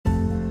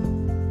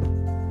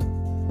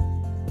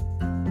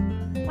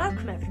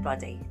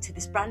everybody to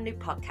this brand new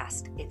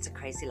podcast, It's a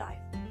Crazy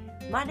Life.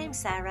 My name's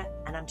Sarah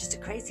and I'm just a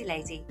crazy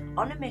lady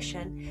on a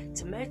mission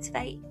to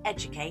motivate,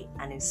 educate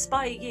and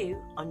inspire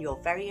you on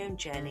your very own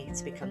journey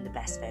to become the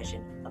best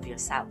version of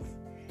yourself.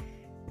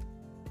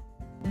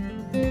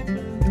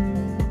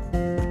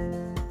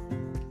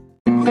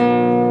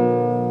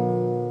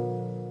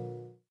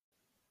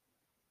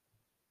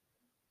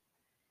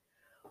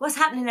 What's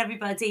happening,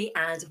 everybody,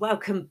 and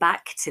welcome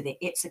back to the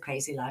It's a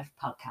Crazy Life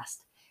podcast.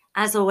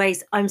 As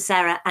always, I'm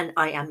Sarah and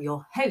I am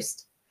your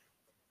host.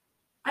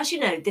 As you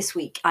know, this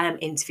week I am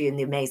interviewing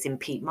the amazing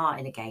Pete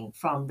Martin again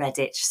from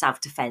Redditch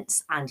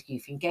Self-Defense and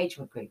Youth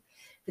Engagement Group.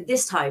 But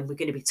this time we're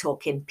going to be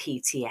talking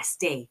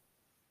PTSD.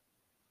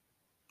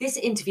 This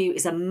interview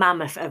is a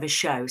mammoth of a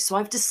show, so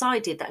I've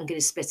decided that I'm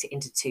going to split it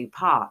into two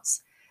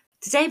parts.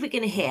 Today we're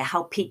going to hear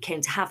how Pete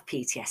came to have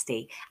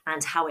PTSD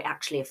and how it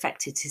actually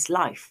affected his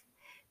life.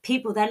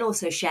 Pete will then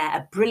also share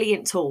a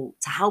brilliant tool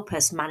to help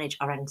us manage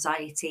our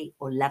anxiety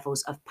or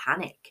levels of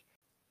panic.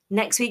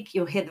 Next week,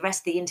 you'll hear the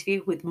rest of the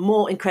interview with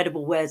more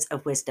incredible words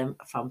of wisdom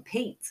from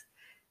Pete.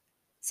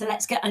 So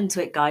let's get into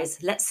it,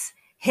 guys. Let's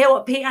hear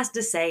what Pete has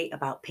to say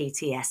about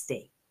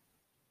PTSD.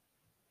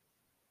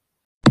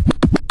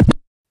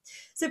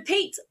 So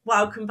Pete,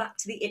 welcome back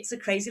to the It's a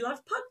Crazy Life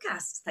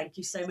podcast. Thank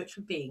you so much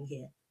for being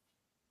here.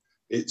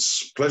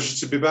 It's a pleasure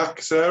to be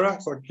back, Sarah.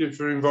 Thank you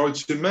for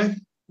inviting me.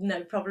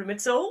 No problem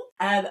at all.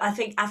 I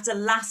think after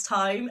last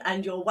time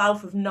and your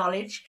wealth of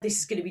knowledge, this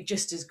is going to be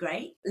just as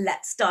great.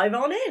 Let's dive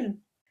on in.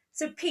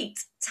 So Pete,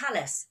 tell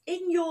us,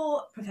 in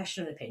your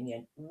professional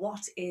opinion,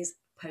 what is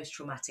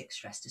post-traumatic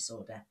stress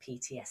disorder,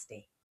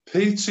 PTSD?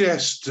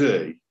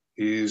 PTSD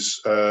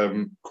is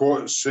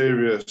quite a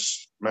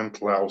serious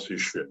mental health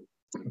issue.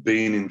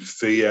 Being in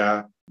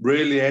fear,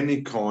 really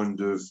any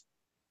kind of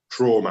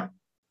trauma.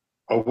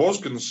 I was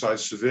going to say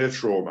severe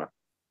trauma,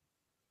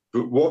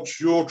 but what's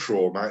your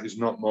trauma is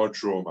not my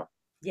trauma.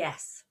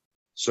 Yes.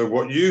 So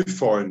what you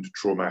find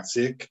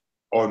traumatic,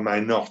 I may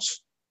not.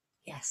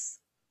 Yes.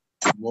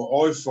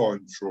 What I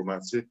find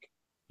traumatic,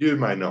 you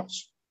may not.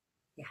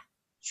 Yeah.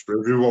 So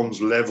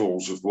everyone's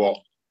levels of what,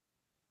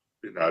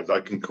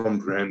 they can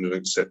comprehend and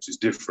accept is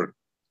different.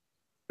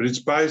 But it's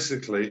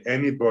basically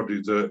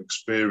anybody that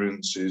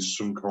experiences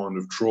some kind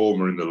of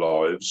trauma in their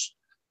lives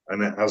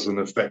and it has an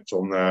effect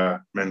on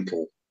their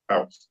mental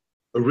health.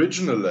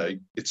 Originally,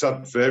 it's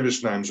had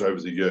various names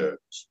over the years.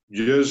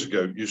 Years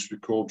ago, it used to be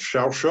called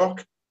shell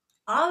shock.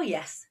 Oh,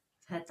 yes.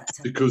 I've heard that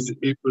term. Because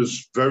it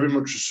was very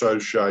much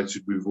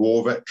associated with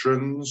war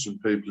veterans and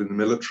people in the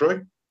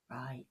military.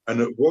 Right.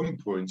 And at one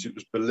point, it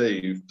was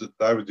believed that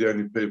they were the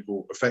only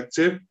people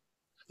affected.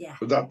 Yeah.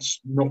 But that's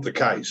not the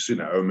case,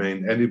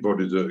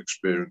 anybody that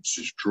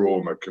experiences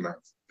trauma can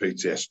have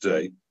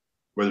PTSD,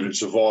 whether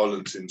it's a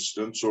violent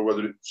incident or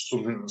whether it's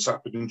something that's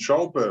happened in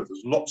childbirth.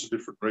 There's lots of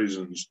different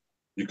reasons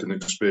you can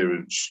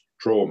experience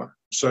trauma.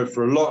 So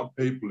for a lot of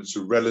people, it's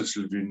a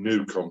relatively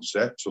new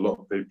concept. A lot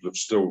of people have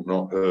still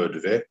not heard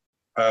of it.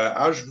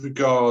 As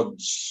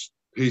regards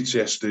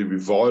PTSD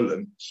with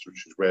violence,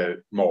 which is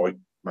where my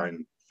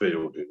main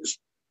field is,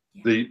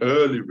 the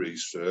early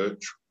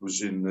research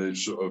was in the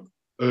sort of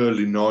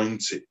early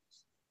 90s.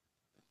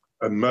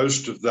 And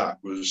most of that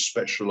was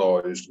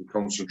specialised and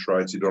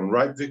concentrated on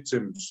rape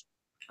victims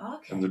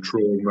and the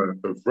trauma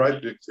of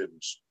rape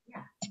victims.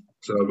 Yeah.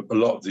 So a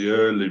lot of the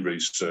early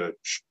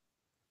research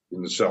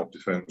in the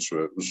self-defense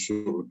work was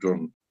sort of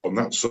done on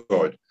that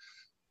side.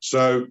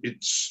 So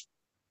it's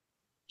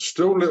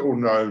still little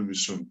known with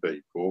some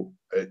people.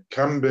 It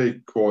can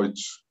be quite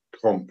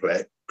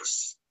complex,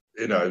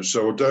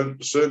 so I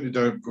certainly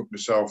don't put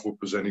myself up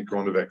as any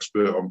kind of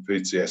expert on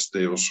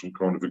PTSD or some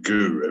kind of a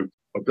guru.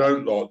 I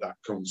don't like that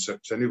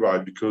concept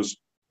anyway, because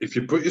if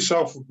you put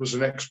yourself up as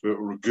an expert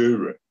or a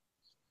guru,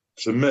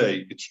 to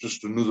me, it's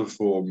just another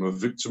form of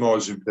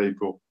victimising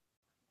people.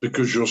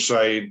 Because you're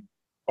saying,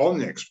 I'm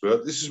the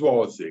expert, this is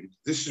what I think,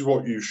 this is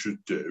what you should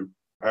do.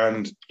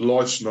 And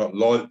life's not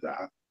like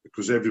that,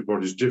 because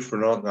everybody's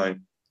different, aren't they?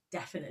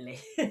 Definitely.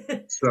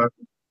 So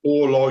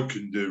all I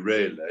can do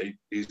really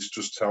is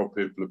just tell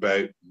people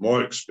about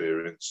my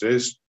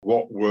experiences,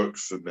 what worked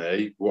for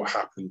me, what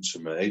happened to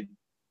me.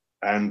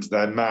 And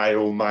they may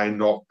or may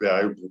not be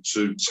able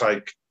to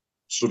take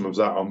some of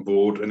that on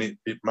board, and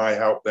it may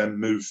help them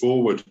move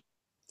forward.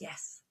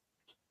 Yes.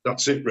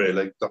 That's it,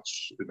 really.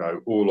 That's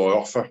all I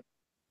offer.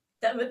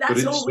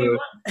 That's all we want.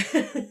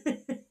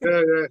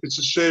 Yeah, it's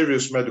a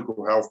serious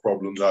medical health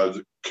problem, though,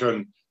 that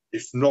can,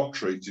 if not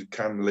treated,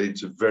 can lead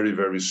to very,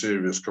 very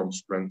serious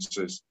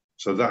consequences.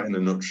 So that, in a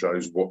nutshell,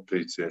 is what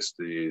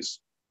PTSD is.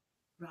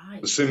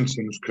 Right. The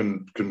symptoms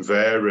can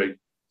vary.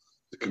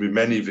 There can be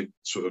many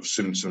sort of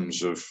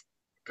symptoms of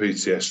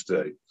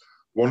PTSD.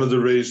 One of the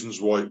reasons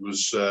why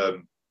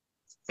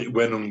it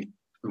went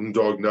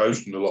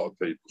undiagnosed in a lot of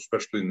people,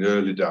 especially in the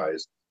early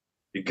days,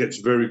 it gets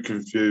very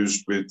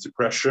confused with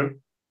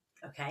depression.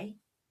 Okay.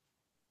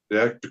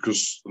 Yeah,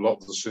 because a lot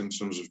of the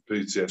symptoms of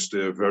PTSD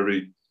are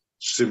very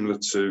similar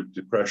to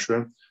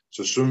depression.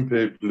 So some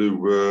people who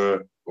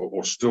were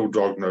or still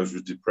diagnosed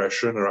with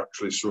depression are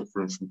actually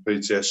suffering from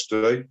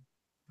PTSD.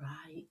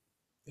 Right.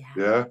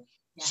 Yeah.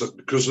 So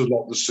because a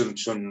lot of the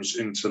symptoms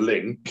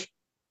interlink,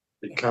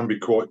 it can be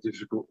quite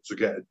difficult to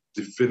get a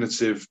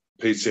definitive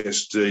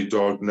PTSD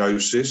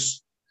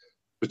diagnosis,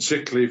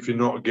 particularly if you're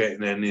not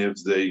getting any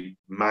of the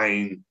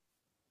main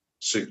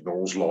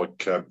signals,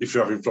 like if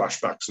you're having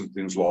flashbacks and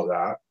things like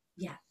that.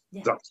 Yeah.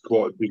 That's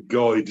quite a big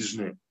guide,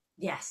 isn't it?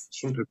 Yes.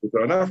 Some people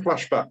don't have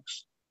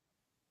flashbacks.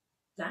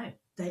 No,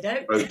 they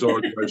don't. Those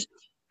diagnosis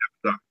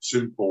that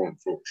simple,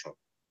 unfortunately.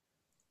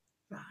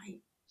 Right.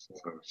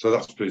 So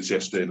that's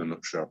PTSD in a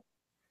nutshell.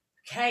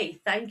 Okay,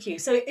 thank you.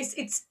 So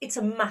it's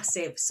a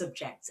massive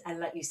subject, and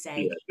like you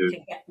say, it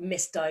can get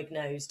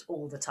misdiagnosed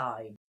all the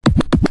time.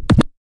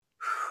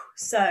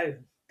 So,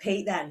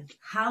 Pete, then,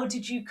 how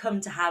did you come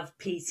to have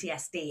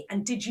PTSD,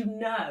 and did you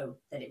know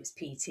that it was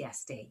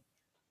PTSD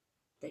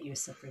that you were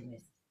suffering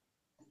with?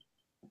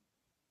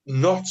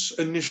 Not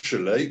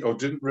initially. I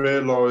didn't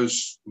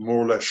realise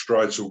more or less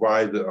straight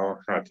away that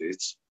I had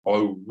it.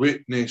 I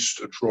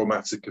witnessed a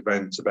traumatic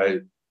event about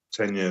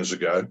 10 years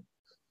ago.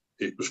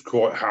 It was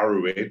quite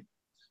harrowing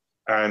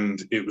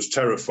and it was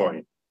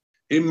terrifying.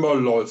 In my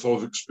life,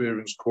 I've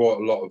experienced quite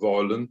a lot of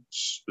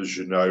violence, as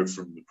you know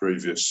from the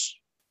previous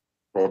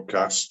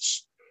podcasts.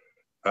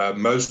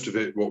 Most of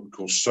it what we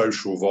call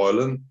social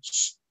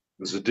violence.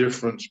 There's a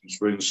difference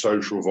between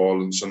social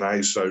violence and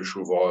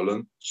asocial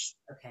violence.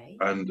 Okay.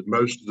 And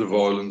most of the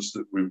violence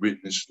that we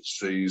witness and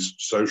see is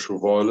social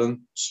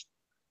violence.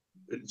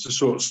 It's the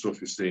sort of stuff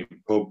you see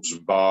in pubs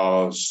and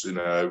bars,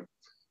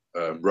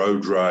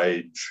 road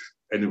rage,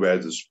 anywhere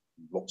there's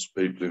lots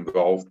of people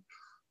involved.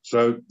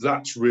 So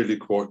that's really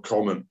quite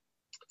common.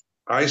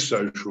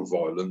 Asocial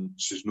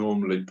violence is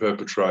normally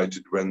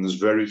perpetrated when there's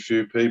very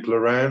few people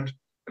around,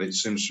 and it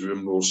seems to be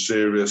a more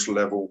serious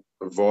level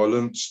of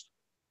violence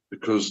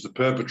because the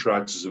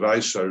perpetrators of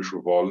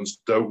asocial violence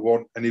don't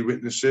want any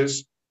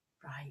witnesses.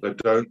 Right. They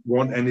don't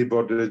want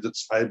anybody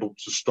that's able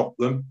to stop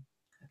them.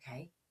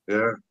 Okay. Yeah.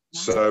 Right.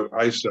 So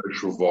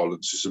asocial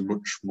violence is a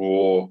much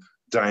more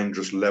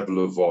dangerous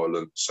level of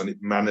violence, and it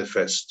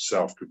manifests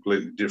itself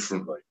completely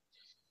differently.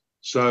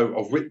 So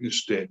I've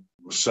witnessed it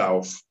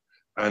myself,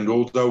 and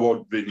although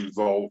I'd been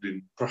involved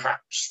in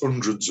perhaps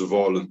hundreds of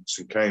violence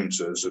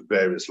encounters at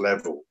various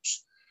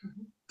levels,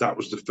 that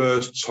was the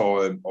first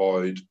time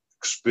I'd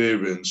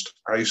experienced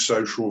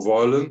asocial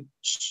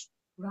violence.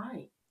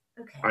 Right.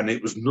 Okay. And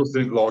it was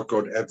nothing like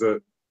I'd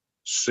ever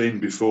seen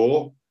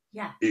before.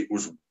 Yeah. It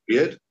was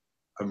weird.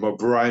 And my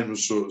brain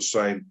was sort of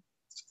saying,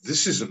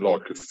 this isn't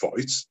like a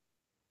fight.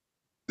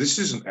 This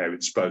isn't how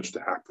it's supposed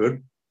to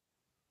happen.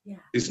 Yeah.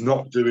 He's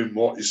not doing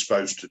what he's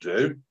supposed to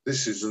do.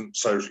 This isn't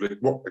socially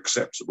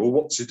acceptable.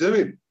 What's he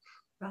doing?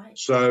 Right.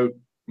 So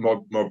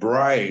my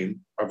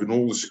brain, having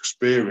all this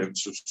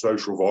experience of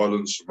social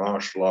violence and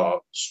martial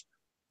arts,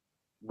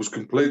 was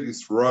completely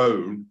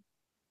thrown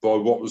by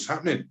what was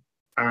happening.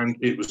 And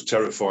it was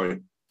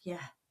terrifying. Yeah.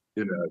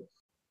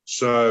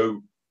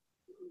 So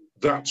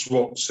that's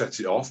what set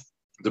it off.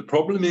 The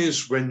problem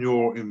is when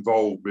you're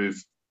involved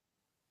with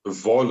a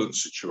violent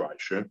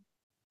situation,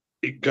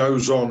 it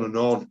goes on and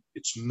on.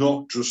 It's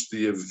not just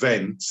the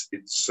event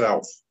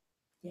itself.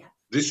 Yeah.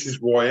 This is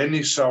why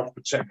any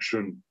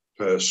self-protection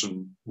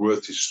person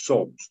worth his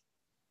salt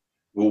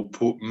will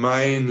put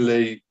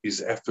mainly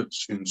his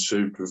efforts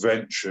into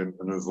prevention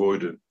and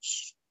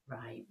avoidance.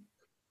 Right.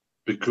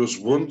 Because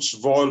once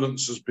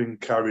violence has been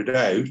carried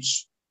out,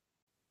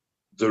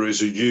 there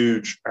is a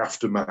huge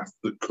aftermath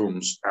that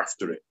comes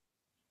after it.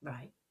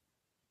 Right.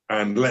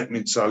 And let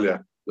me tell you,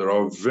 there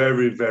are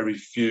very, very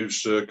few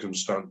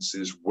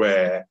circumstances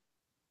where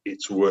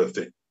it's worth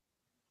it.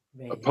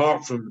 Really?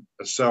 Apart from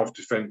a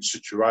self-defense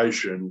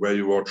situation where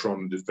you are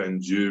trying to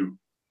defend you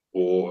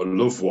or a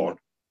loved one,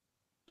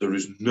 there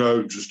is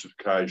no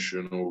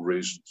justification or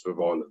reason for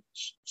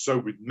violence. So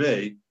with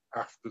me,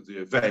 after the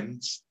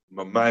event,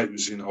 my mate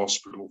was in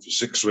hospital for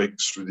 6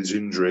 weeks with his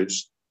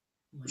injuries,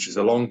 which is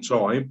a long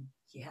time.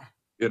 Yeah.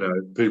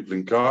 People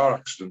in car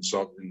accidents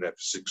aren't in there for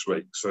 6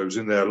 weeks. So he was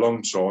in there a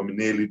long time. He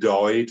nearly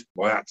died.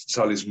 I had to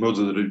tell his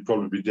mother that he'd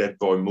probably be dead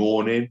by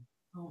morning.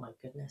 Oh, my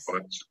goodness.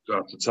 I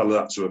had to tell her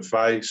that to her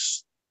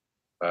face.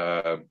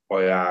 I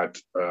had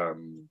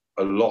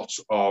a lot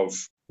of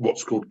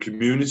what's called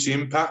community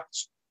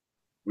impact,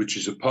 which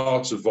is a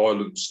part of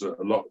violence that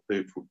a lot of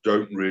people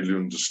don't really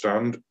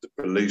understand.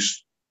 The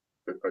police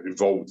are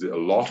involved in it a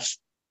lot,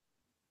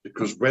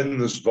 because when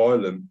there's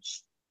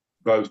violence,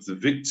 both the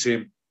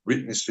victim,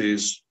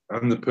 witnesses,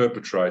 and the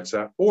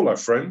perpetrator all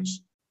have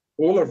friends,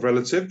 all have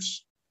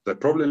relatives. They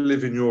probably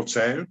live in your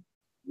town.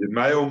 You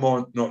may or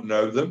might not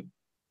know them.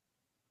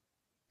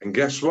 And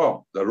guess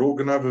what? They're all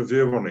going to have a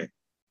view on it.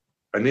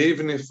 And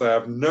even if they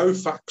have no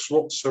facts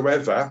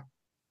whatsoever,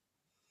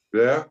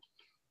 they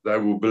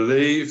will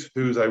believe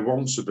who they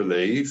want to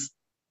believe,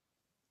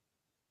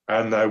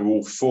 and they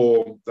will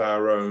form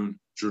their own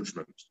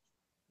judgment.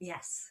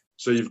 Yes.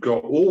 So you've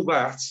got all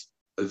that.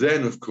 And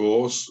then, of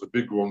course, a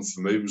big one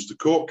for me was the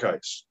court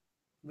case.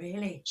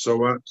 Really?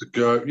 So I had to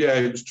go,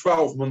 it was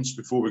 12 months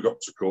before we got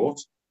to court.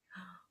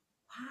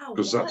 Wow.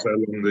 Because that's how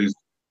long these,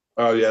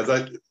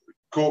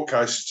 court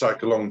cases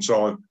take a long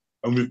time.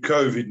 And with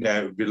COVID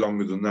now, it would be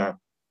longer than that.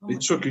 Oh,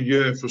 It took a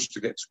year for us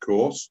to get to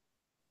court.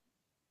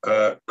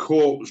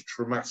 Court was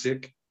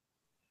traumatic.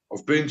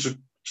 I've been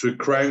to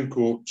Crown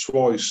Court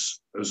twice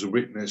as a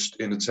witness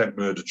in attempt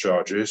murder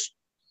charges.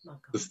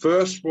 The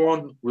first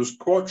one was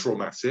quite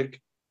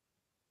traumatic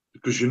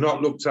because you're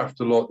not looked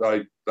after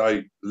like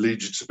they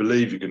lead you to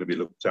believe you're going to be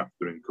looked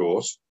after in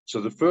court.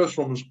 So the first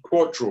one was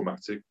quite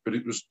traumatic, but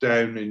it was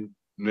down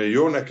near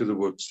your neck of the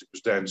woods. It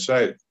was down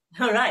south.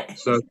 all right.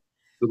 So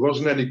there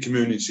wasn't any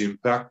community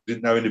impact,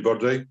 didn't know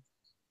anybody.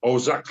 I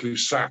was actually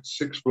sat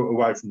 6 foot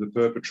away from the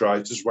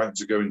perpetrators, waiting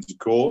to go into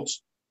court.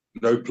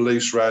 No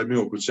police around me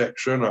or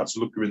protection. I had to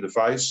look them in the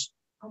face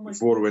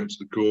before I went to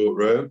the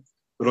courtroom.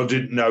 But I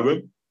didn't know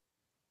them,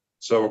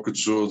 so I could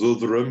sort of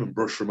other them and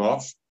brush them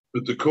off.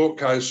 But the court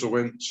case I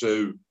went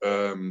to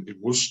in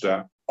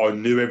Worcester, I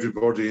knew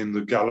everybody in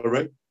the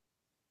gallery.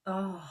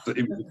 Oh,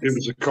 it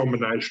was a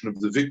combination of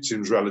the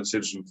victims'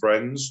 relatives and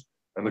friends,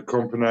 and a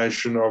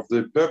combination of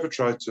the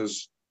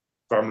perpetrators'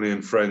 family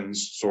and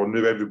friends. So I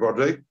knew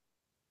everybody.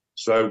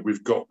 So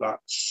we've got that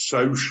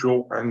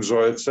social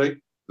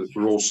anxiety that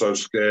we're all so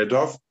scared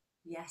of.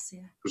 Yes,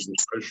 yeah. Because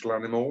we're social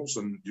animals,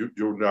 and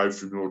you'll know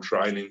from your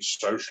training,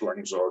 social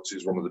anxiety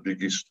is one of the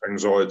biggest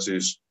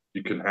anxieties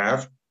you can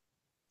have.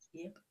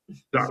 Yep.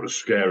 That was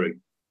scary.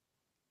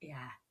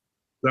 Yeah.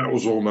 That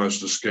was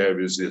almost as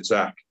scary as the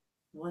attack.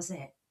 Was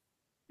it?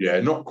 Yeah,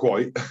 not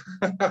quite.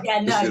 Yeah,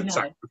 no.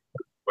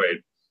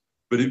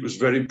 But it was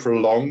very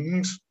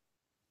prolonged.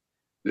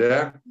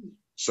 Yeah.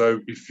 So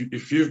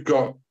if you've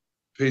got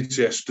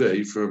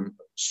PTSD from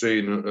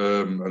seeing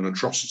an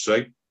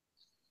atrocity,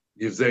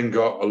 you've then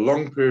got a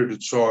long period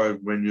of time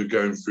when you're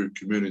going through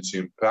community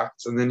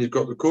impact, and then you've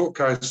got the court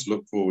case to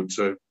look forward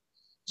to.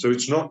 So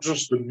it's not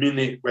just the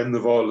minute when the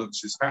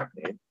violence is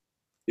happening,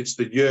 it's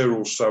the year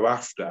or so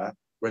after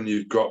when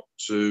you've got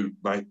to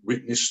make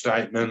witness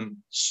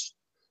statements,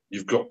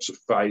 you've got to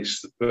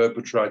face the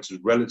perpetrator's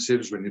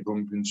relatives when you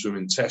bump into them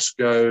in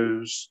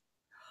Tesco's,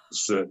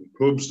 certain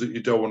pubs that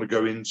you don't want to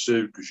go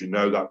into because you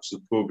know that's the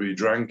pub you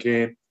drank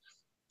in.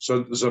 So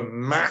there's a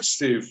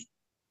massive,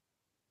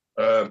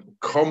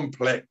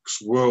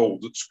 complex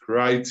world that's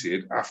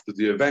created after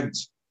the event.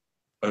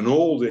 And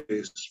all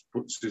this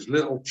puts this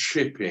little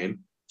chip in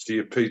to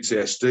your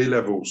PTSD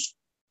levels.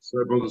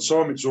 So by the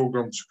time it's all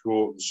gone to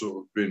court and sort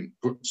of been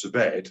put to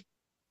bed,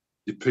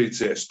 your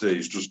PTSD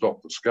is just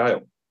off the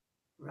scale.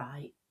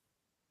 Right.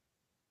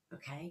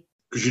 Okay.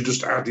 Because you're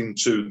just adding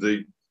to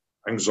the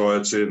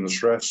anxiety and the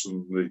stress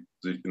and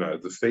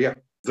the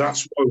fear.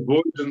 That's why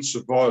avoidance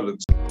of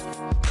violence.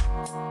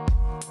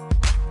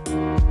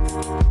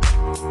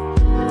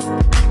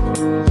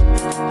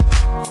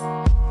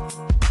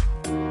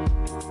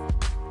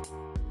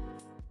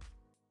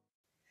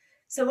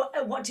 So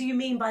what do you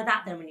mean by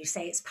that then when you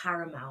say it's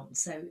paramount?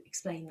 So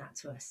explain that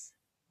to us.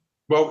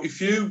 Well, if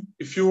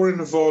you're in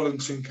a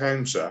violent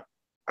encounter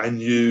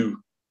and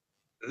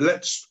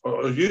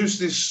I'll use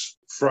this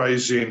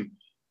phrasing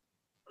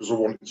because I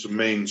want it to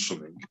mean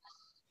something.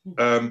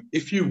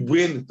 If you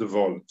win the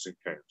violence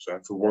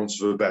encounter, for want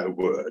of a better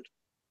word,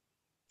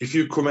 if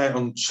you come out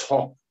on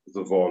top of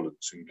the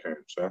violence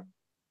encounter,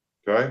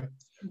 okay,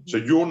 so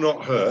you're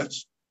not hurt,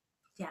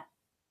 yeah,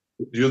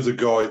 but the other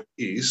guy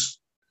is,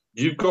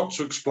 you've got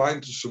to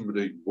explain to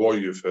somebody why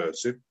you've hurt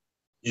him.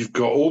 You've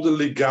got all the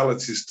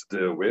legalities to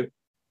deal with.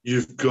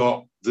 You've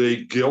got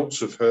the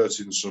guilt of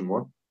hurting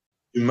someone.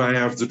 You may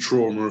have the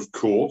trauma of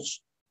court.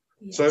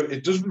 Yes. So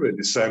it doesn't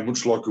really sound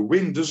much like a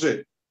win, does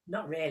it?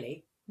 Not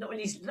really. Not when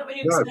you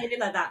explain it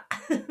like that.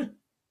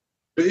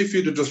 But if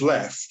you'd have just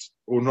left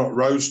or not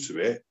rose to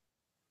it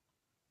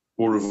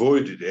or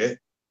avoided it,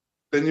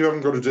 then you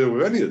haven't got to deal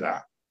with any of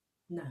that.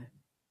 No.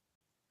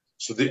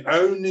 So the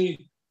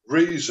only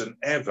reason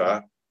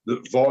ever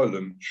that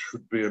violence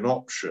should be an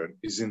option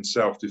is in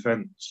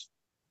self-defense.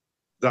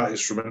 That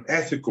is from an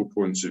ethical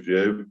point of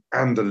view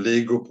and a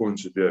legal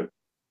point of view.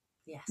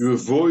 Yes. You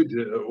avoid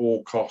it at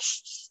all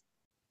costs.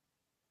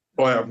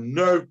 I have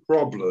no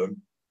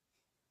problem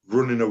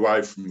running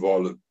away from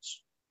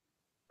violence.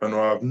 And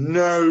I have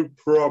no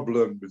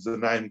problem with the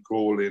name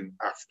calling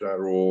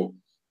after or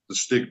the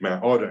stigma.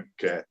 I don't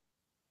care.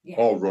 Yeah.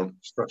 I'll run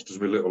as fast as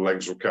my little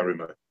legs will carry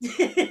me.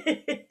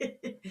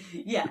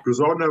 Yeah.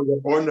 Because I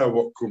know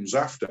what comes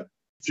after.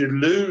 If you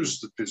lose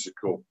the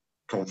physical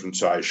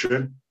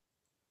confrontation,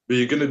 but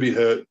you're going to be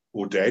hurt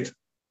or dead,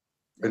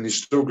 and you're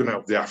still going to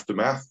have the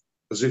aftermath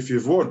as if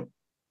you've won.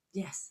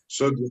 Yes.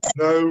 So there's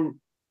no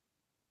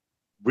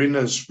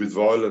winners with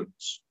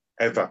violence,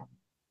 ever.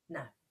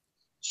 No.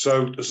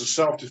 So as a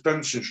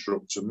self-defense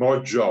instructor, my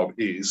job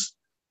is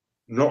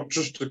not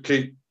just to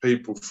keep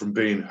people from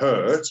being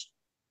hurt,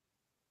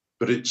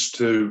 but it's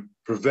to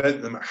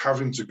prevent them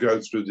having to go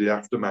through the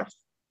aftermath.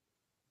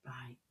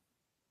 Right.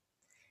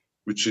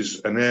 Which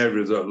is an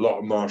area that a lot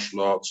of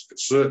martial arts,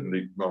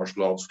 certainly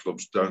martial arts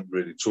clubs, don't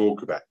really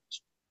talk about.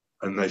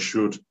 And they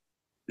should.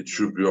 It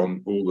should be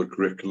on all the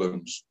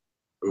curriculums.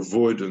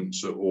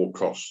 Avoidance at all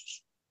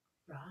costs.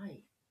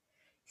 Right.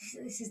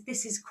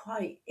 This is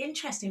quite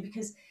interesting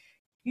because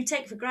you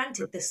take for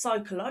granted the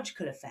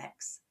psychological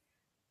effects,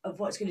 of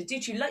what it's going to do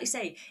to you. Like you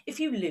say, if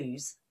you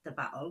lose the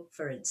battle,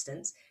 for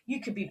instance,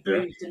 you could be Yeah,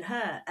 bruised and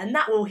hurt, and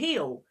that will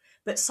heal.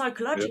 But yeah,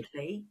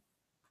 psychologically,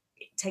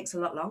 it takes a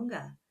lot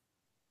longer.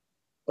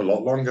 a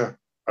lot longer.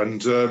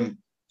 And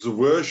the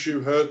worse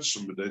you hurt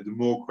somebody, the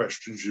more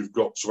questions you've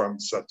got to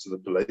answer to the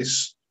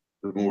police,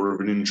 the more of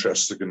an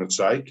interest they're going to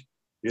take,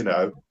 you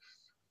know.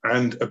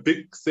 And a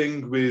big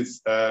thing with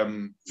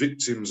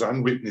victims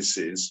and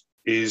witnesses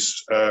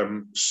is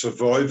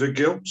survivor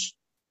guilt.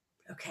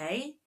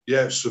 Okay.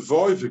 Yeah,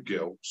 survivor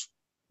guilt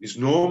is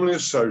normally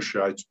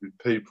associated with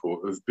people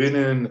who've been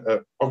in.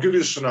 I'll give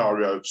you a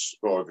scenario of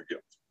survivor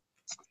guilt.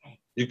 Okay.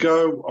 You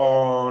go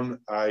on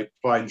a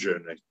plane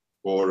journey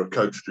or a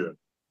coach journey,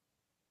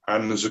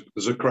 and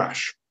there's a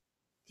crash.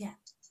 Yeah.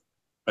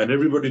 And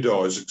everybody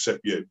dies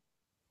except you.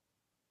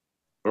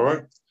 All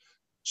right.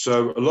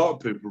 So a lot of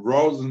people,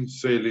 rather than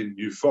feeling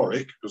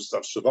euphoric because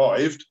they've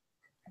survived,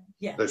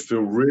 Yeah. they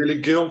feel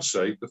really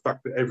guilty the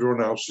fact that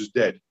everyone else is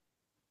dead.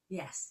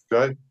 Yes.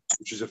 Okay,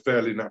 which is a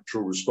fairly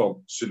natural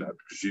response, you know,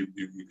 because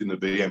you're going to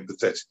be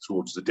empathetic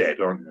towards the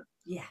dead, aren't you?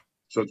 Yeah.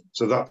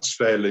 So that's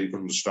fairly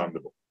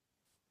understandable.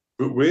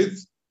 But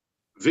with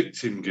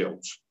victim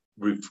guilt,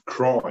 with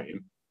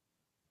crime,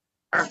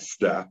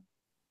 after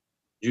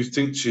you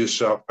think to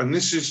yourself, and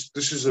this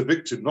is a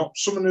victim, not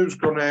someone who's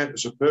gone out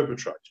as a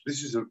perpetrator.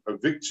 This is a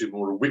victim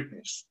or a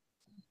witness.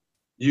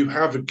 You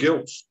have a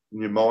guilt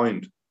in your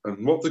mind,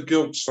 and what the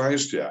guilt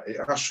says to you,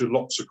 it asks you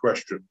lots of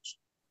questions.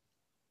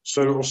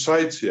 So it will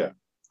say to you,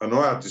 and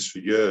I had this for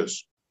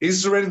years,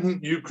 is there anything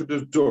you could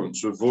have done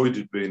to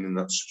avoid being in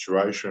that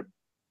situation?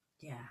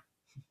 Yeah.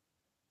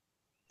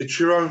 It's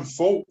your own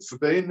fault for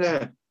being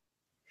there.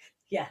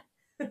 Yeah.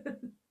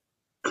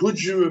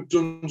 Could you have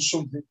done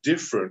something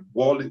different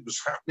while it was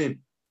happening?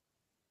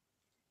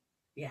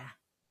 Yeah.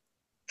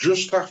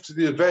 Just after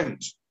the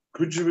event,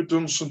 could you have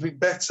done something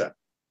better?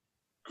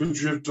 Could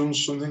you have done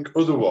something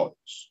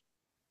otherwise?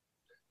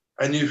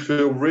 And you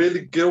feel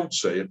really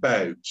guilty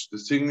about the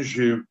things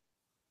you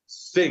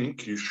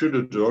think you should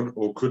have done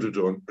or could have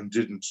done and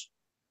didn't.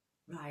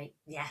 Right.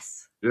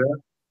 Yes. Yeah.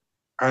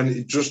 And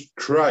it just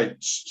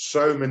creates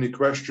so many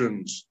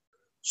questions.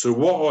 So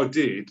what I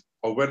did,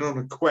 I went on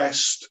a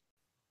quest.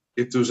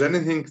 If there was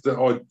anything that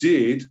I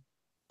did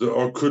that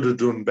I could have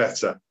done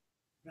better.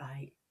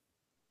 Right.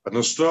 And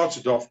I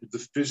started off with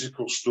the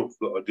physical stuff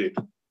that I did.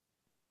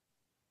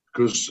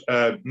 Because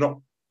not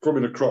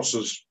coming across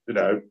as, you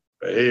know,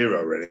 a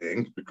hero or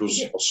anything,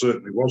 because I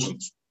certainly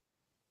wasn't.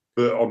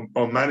 But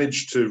I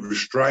managed to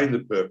restrain the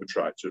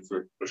perpetrator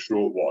for a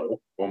short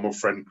while my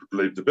friend could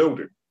leave the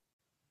building.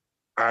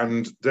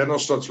 And then I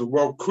started to,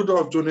 well, could I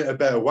have done it a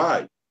better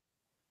way?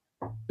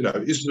 You know,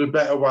 is there a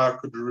better way I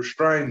could have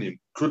restrained him?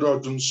 Could I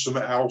have done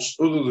something else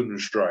other than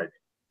restraining?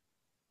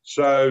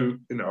 So,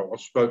 you know, I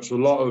spoke to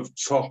a lot of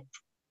top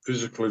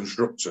physical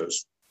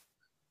instructors.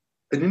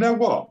 And you know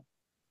what?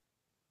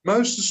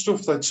 Most of the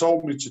stuff they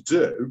told me to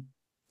do,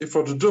 if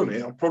I'd have done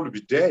it, I'd probably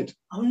be dead.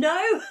 Oh,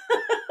 no.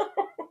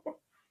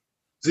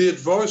 The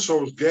advice I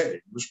was getting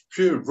was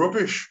pure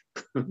rubbish.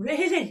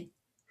 Really?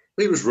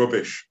 It was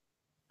rubbish.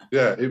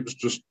 Yeah, it was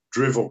just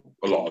drivel,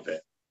 a lot of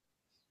it.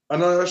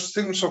 And I was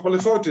thinking to myself, well,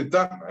 if I did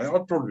that, mate,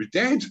 I'd probably be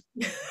dead.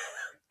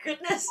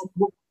 Goodness.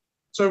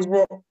 So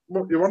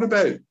what you want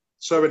about?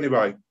 So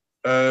anyway,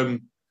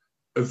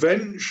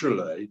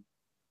 eventually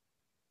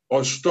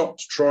I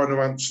stopped trying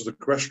to answer the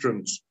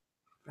questions.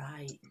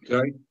 Right.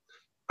 Okay.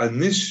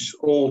 And this is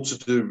all to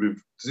do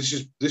with,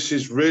 this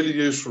is really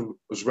useful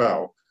as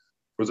well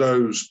for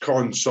those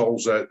kind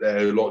souls out there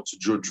who like to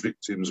judge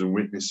victims and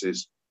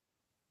witnesses.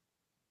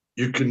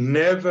 You can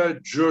never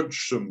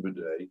judge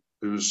somebody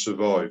who has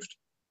survived.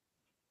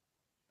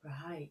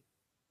 Right.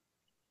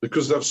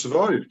 Because they've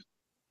survived.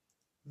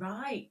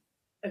 Right.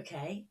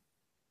 Okay.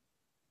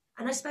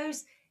 And I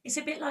suppose it's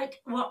a bit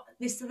like what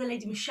this other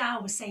lady,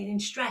 Michelle, was saying in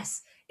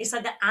Stress. It's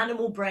like the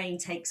animal brain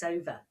takes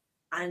over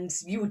and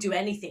you will do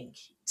anything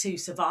to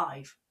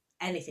survive.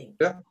 Anything.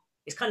 Yeah.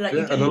 It's kind of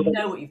like you don't even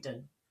know what you've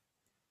done.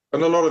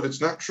 And a lot of it's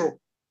natural.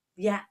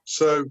 Yeah.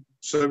 So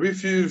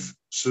if you've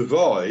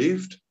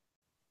survived,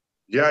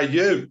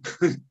 you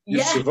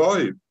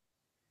survived.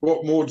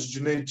 What more did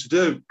you need to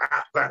do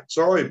at that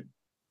time?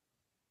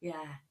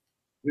 Yeah.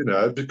 You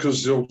know,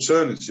 because the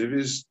alternative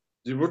is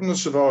you wouldn't have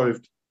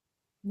survived.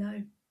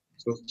 No.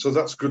 So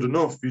that's good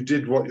enough. You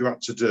did what you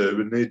had to do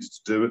and needed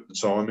to do at the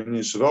time and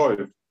you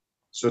survived.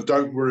 So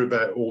don't worry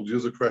about all the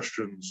other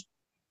questions.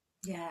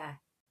 Yeah.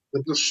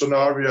 The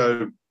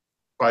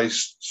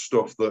scenario-based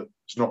stuff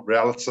that's not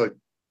reality.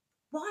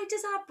 Why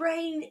does our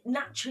brain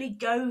naturally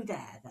go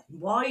there then?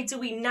 Why do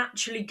we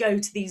naturally go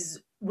to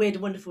these weird,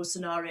 wonderful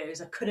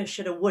scenarios? I coulda,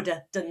 shoulda,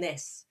 woulda done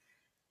this.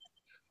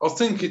 I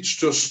think it's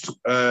just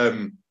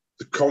the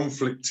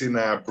conflict in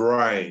our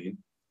brain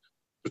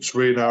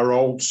between our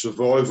old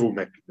survival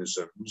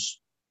mechanisms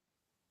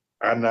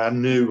and our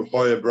new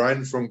higher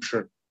brain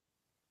function.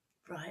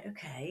 Right,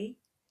 okay.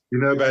 You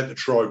know about the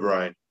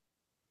tri-brain?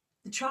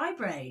 The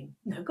tri-brain?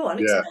 No, go on,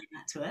 explain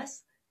that to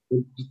us.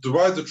 The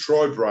way the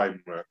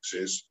tri-brain works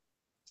is,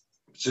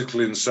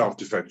 particularly in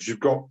self-defense, you've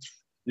got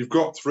you've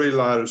got 3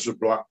 layers of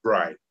black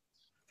brain.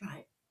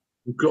 Right.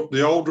 You've got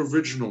the old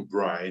original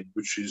brain,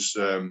 which is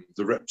the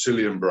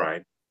reptilian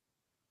brain.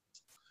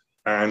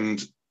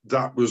 And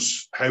that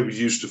was how we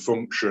used to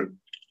function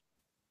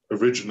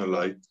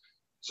originally.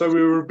 So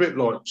we were a bit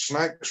like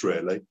snakes,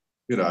 really,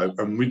 you know,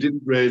 and we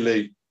didn't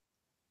really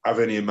have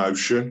any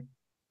emotion.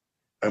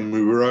 And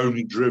we were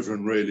only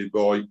driven really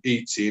by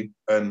eating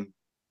and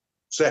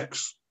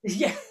sex.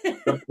 Yeah.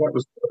 That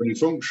was the only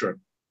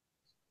function.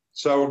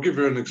 So I'll give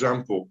you an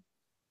example.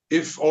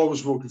 If I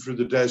was walking through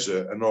the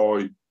desert and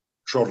I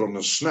trod on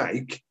a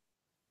snake,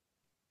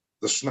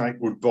 the snake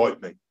would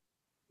bite me.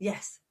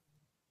 Yes.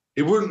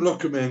 He wouldn't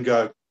look at me and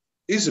go,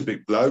 he's a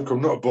big bloke, I'm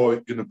not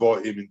going to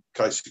bite him in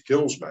case he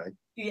kills me.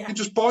 Yeah. He'd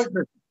just bite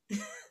me.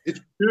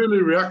 It's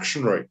purely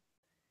reactionary.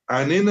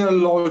 And in a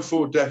life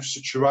or death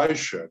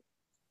situation,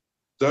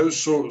 those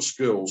sort of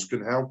skills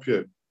can help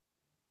you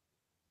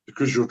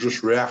because you'll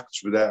just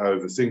react without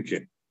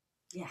overthinking.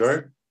 Yes.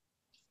 Okay?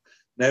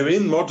 Now,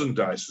 in modern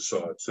day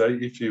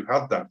society, if you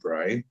had that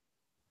brain,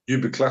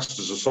 you'd be classed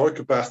as a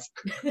psychopath.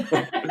 No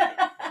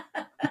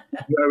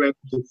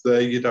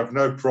empathy, you'd have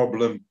no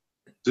problem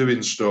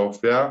doing stuff,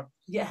 yeah?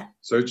 Yeah.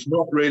 So it's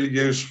not really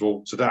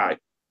useful today.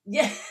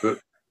 Yeah.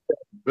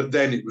 But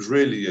then it was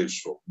really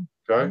useful,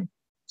 okay?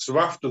 So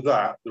after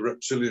that, the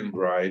reptilian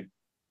brain,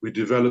 we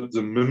developed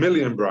the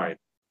mammalian brain.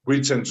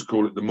 We tend to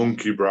call it the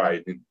monkey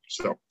brain in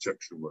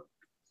self-protection work.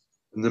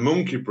 And the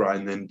monkey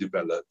brain then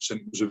develops,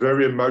 and it was a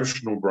very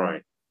emotional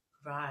brain.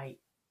 Right.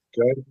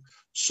 Okay?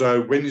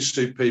 So when you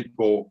see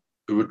people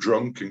who are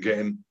drunk and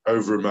getting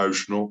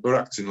over-emotional, they're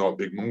acting like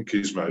big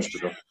monkeys, most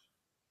of them.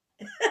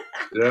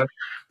 Yeah?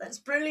 That's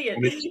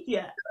brilliant.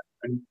 Yeah.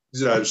 And,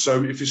 you know,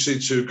 so if you see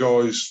 2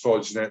 guys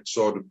fighting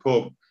outside a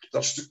pub,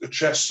 they'll stick the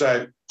chests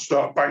out,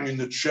 start banging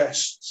the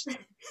chests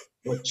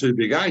like 2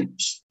 big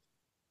apes.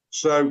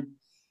 So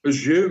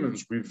as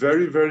humans, we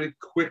very, very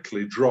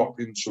quickly drop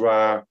into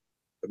our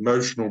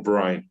emotional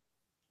brain.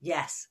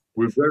 Yes.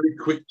 We're very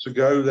quick to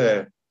go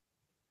there.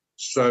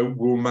 So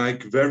we'll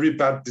make very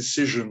bad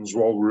decisions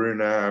while we're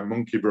in our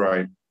monkey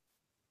brain.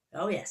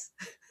 Oh, yes.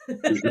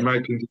 Because you're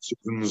making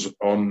decisions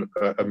on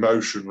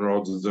emotion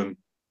rather than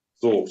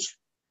thought.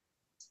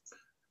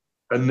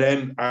 And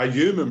then our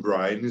human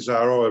brain is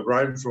our higher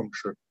brain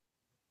function,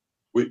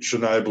 which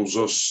enables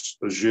us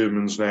as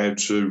humans now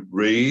to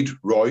read,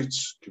 write,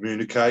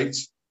 communicate,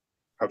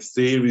 have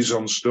theories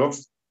on stuff.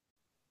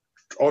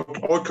 I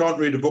can't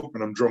read a book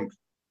when I'm drunk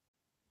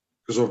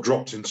because I've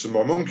dropped into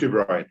my monkey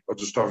brain. I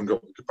just haven't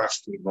got the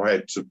capacity in my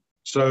head to.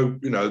 So,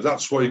 you know,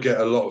 that's why you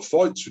get a lot of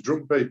fights with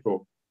drunk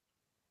people.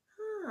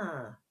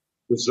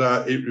 Because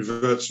it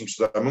reverts them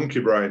to that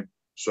monkey brain.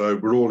 So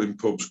we're all in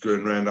pubs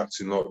going around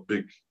acting like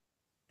big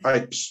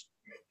apes.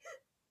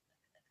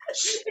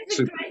 It's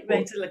a great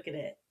way to look at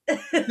it.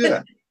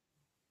 Yeah.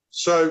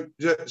 So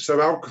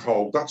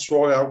alcohol, that's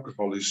why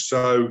alcohol is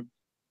so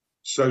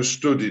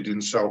studied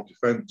in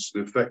self-defense,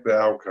 the effect that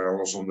alcohol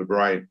has on the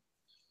brain,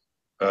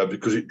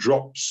 because it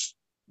drops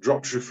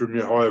you from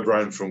your higher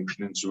brain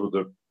function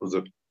into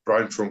other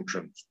brain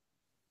functions.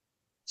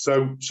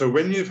 So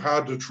when you've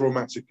had a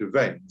traumatic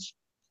event,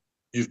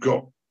 you've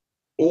got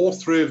all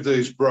 3 of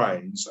these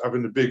brains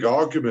having a big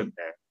argument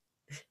now.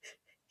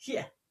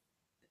 Yeah.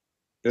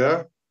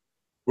 Yeah.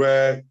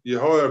 Where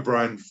your higher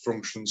brain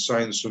function's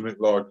saying something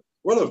like,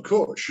 well, of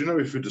course, you know,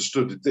 if we'd have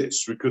studied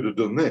this, we could have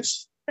done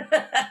this.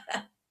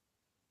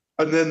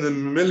 And then the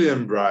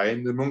mammalian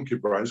brain, the monkey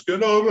brain, is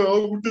going, oh,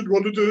 no, we didn't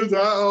want to do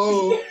that.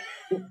 Oh.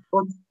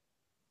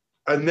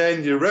 And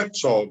then your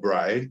reptile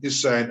brain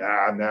is saying,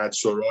 no,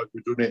 it's all right,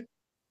 we've done it.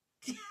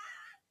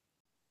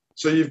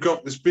 So you've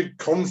got this big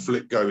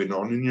conflict going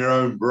on in your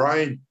own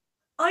brain.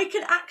 I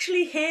can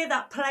actually hear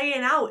that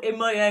playing out in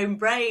my own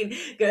brain,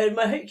 going,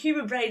 my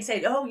human brain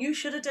saying, oh, you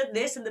should have done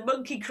this, and the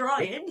monkey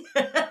crying.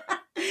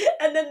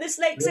 And then the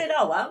snake saying,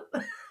 oh, well.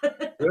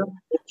 Yeah,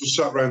 just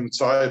sat around the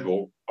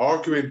table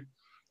arguing.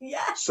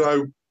 Yeah.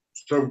 So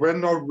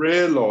when I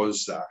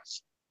realised that,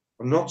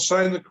 I'm not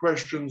saying the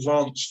questions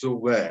aren't still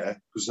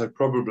there, because they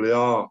probably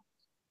are,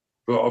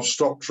 but I've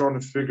stopped trying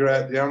to figure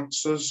out the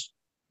answers.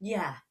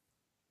 Yeah.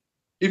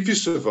 If you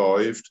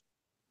survived,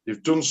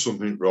 you've done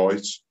something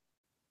right,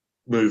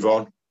 move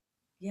on.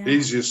 Yeah.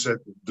 Easier said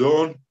than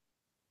done.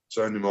 It's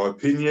only my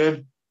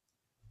opinion.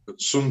 But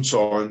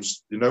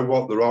sometimes, you know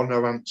what, there are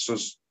no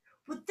answers.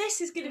 Well,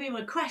 this is going to be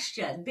my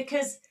question,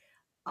 because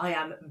I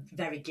am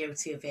very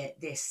guilty of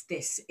it,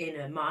 this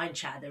inner mind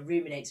chat that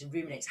ruminates and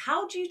ruminates.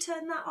 How do you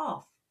turn that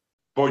off?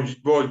 By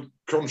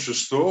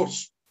conscious thought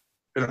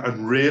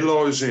and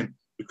realising,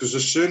 because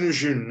as soon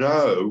as you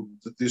know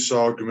that this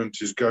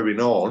argument is going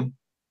on,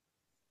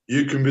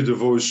 you can be the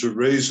voice of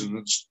reason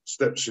that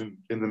steps in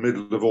the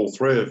middle of all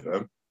 3 of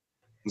them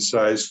and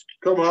says,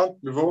 come on,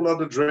 we've all had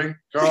a drink,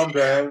 calm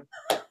down.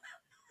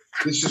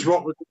 This is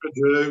what we're going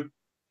to do.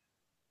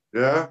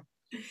 Yeah?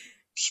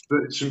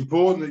 But it's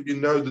important that you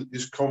know that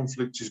this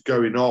conflict is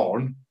going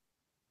on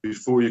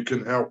before you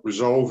can help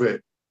resolve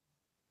it.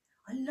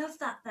 I love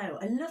that, though.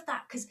 I love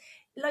that, because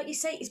like you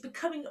say, it's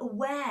becoming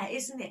aware,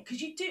 isn't it?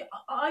 Because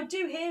I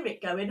do hear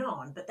it going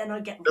on, but then I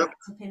get Yeah, wrapped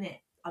up in it.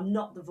 I'm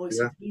not the voice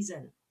yeah. of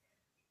reason.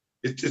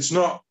 It's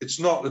not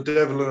the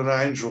devil and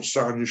an angel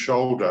sat on your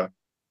shoulder.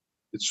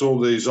 It's all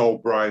these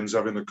old brains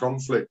having a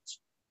conflict.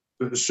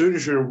 But as soon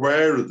as you're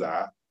aware of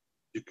that,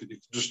 you can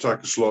just take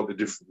a slightly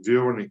different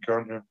view on it,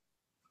 can't you?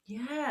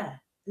 Yeah,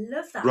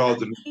 love that. Rather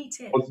That's than a key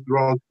tip.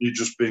 you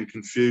just being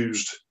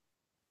confused.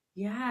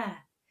 Yeah.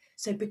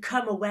 So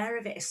become aware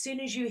of it. As soon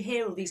as you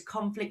hear all these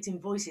conflicting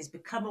voices,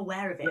 become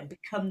aware of it and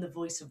become the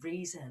voice of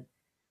reason.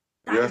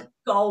 That is Yeah,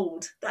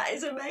 gold. That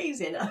is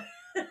amazing.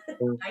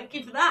 Thank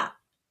you for that.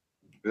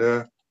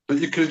 yeah. But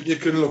you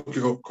can look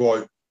it up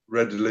quite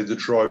readily. The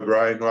tri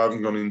brain. I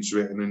haven't gone into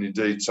it in any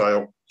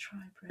detail. Try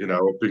You brain.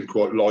 know, I've been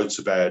quite light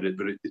about it,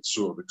 but it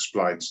sort of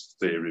explains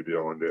the theory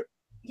behind it.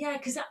 Yeah,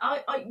 because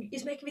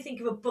it's making me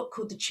think of a book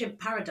called The Chimp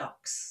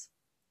Paradox,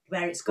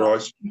 where it's got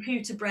Right, the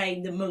computer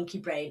brain, the monkey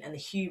brain, and the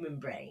human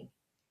brain.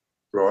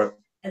 right.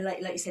 And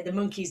like you said, the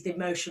monkey's the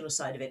emotional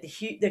side of it.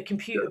 The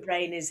computer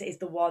brain is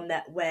the one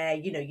that where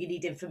you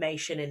need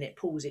information and it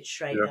pulls it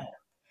straight Yeah, up.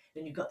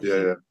 Then you've got the yeah,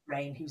 human yeah,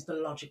 brain, who's the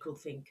logical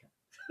thinker.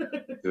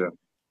 yeah,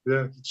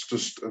 yeah. It's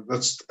just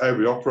that's how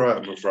we operate,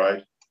 I'm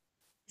afraid.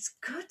 It's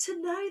good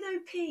to know though,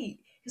 Pete,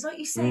 because like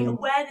you say, Mm,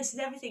 awareness is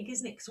everything,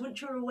 isn't it? Because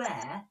once you're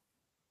aware,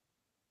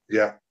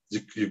 yeah,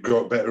 you've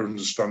got a better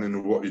understanding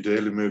of what you're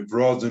dealing with,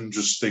 rather than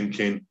just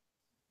thinking,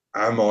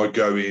 "Am I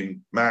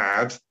going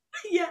mad?"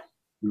 yeah,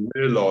 You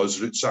realise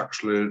that it's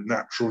actually a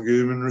natural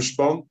human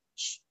response,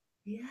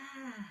 yeah,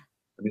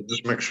 and it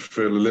just makes you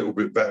feel a little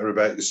bit better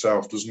about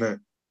yourself, doesn't it?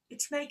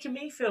 it's making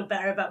me feel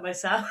better about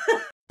myself.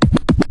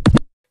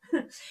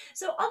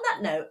 So, on that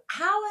note,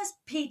 how has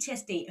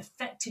PTSD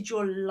affected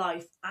your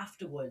life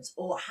afterwards,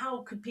 or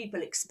how could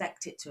people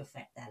expect it to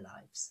affect their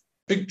lives?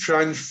 Big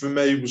change for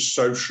me was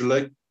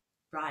socially.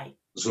 Right.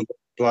 There's a lot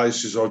of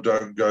places I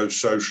don't go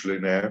socially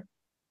now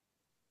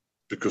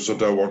because I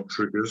don't want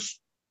triggers.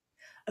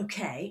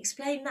 Okay.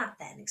 Explain that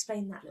then.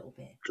 Explain that a little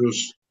bit.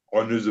 Because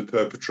I knew the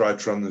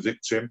perpetrator and the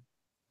victim,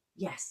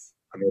 Yes.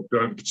 and I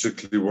don't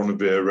particularly want to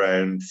be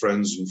around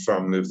friends and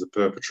family of the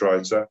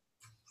perpetrator.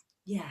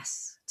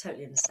 Yes.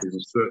 Totally understand.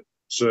 There's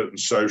certain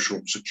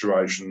social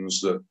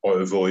situations that I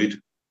avoid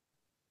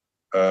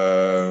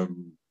because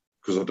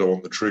I don't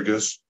want the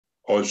triggers.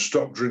 I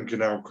stopped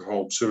drinking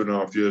alcohol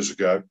 2.5 years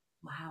ago.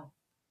 Wow.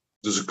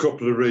 There's a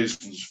couple of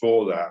reasons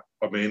for that.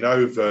 I mean,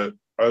 over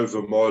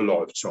my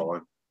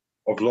lifetime,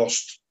 I've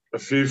lost a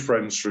few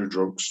friends through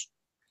drugs.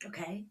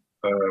 Okay.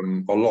 I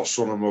lost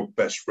one of my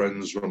best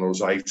friends when I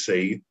was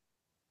 18.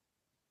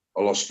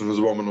 I lost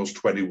another one when I was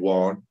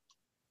 21.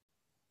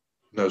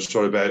 No,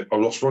 sorry, I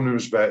lost one who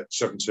was about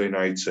 17,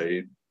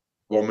 18,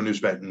 one who was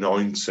about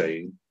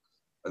 19,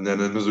 and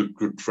then another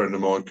good friend of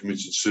mine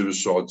committed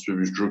suicide through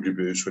his drug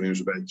abuse when he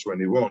was about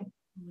 21. Oh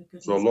my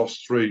So I goodness.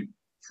 lost three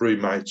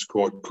mates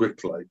quite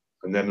quickly,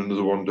 and then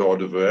another one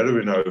died of a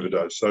heroin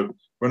overdose. So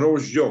when I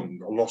was young,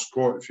 I lost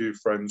quite a few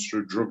friends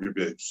through drug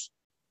abuse.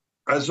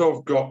 As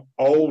I've got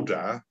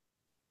older,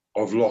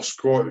 I've lost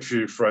quite a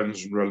few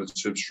friends and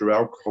relatives through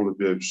alcohol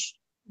abuse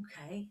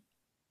Okay.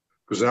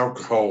 because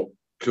alcohol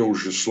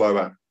kills you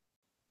slower.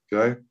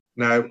 Okay.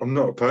 Now, I'm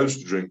not opposed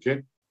to drinking.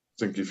 I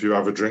think if you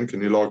have a drink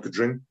and you like a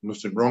drink,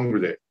 nothing wrong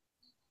with it,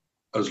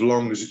 as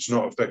long as it's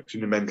not affecting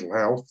your mental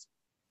health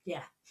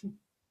Yeah.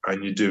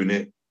 and you're doing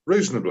it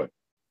reasonably.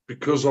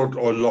 Because I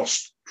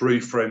lost 3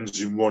 friends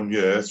in 1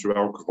 year through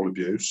alcohol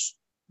abuse,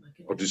 My I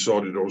goodness.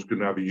 decided I was going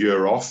to have a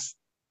year off.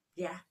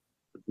 Yeah.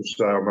 Just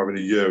say I'm having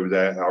a year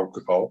without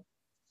alcohol.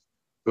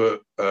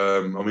 But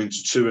I'm into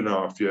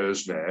 2.5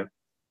 years now.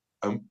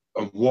 And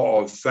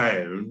what I've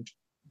found,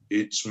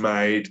 it's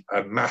made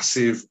a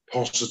massive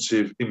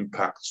positive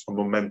impact on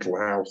my mental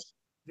health.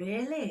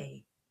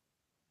 Really?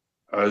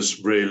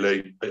 As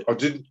really, I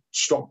didn't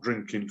stop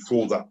drinking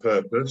for that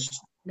purpose,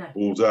 No.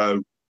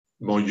 although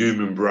my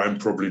human brain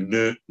probably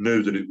knew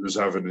that it was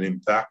having an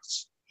impact.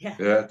 Yeah.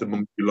 Yeah, the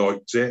monkey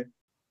liked it.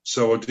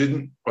 So I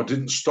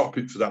didn't stop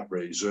it for that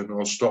reason.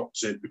 I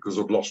stopped it because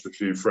I'd lost a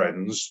few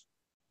friends.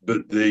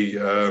 But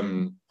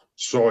the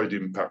side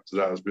impact of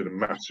that has been a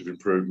massive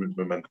improvement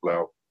in my mental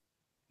health.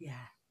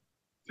 Yeah.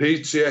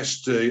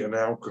 PTSD and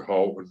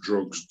alcohol and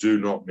drugs do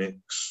not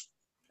mix.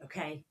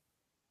 Okay.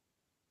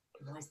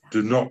 Why is that?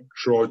 Do not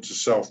try to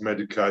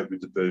self-medicate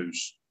with the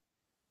booze.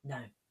 No.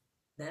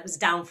 That was a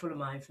downfall of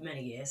mine for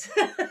many years.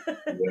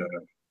 Yeah.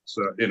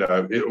 So,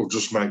 it'll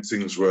just make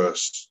things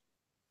worse.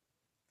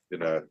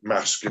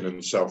 Masking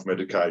and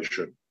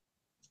self-medication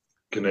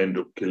can end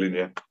up killing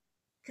you.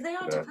 Because they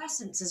are Yeah.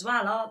 depressants as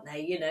well, aren't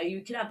they?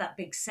 You can have that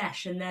big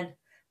sesh and then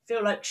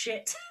feel like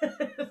shit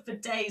for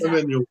days And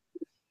after. then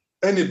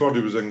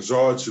anybody with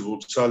anxiety will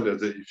tell you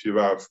that if you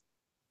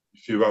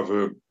have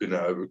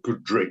a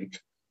good drink,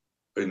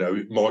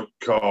 it might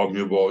calm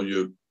you while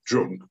you're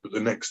drunk, but the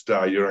next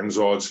day your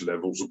anxiety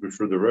levels will be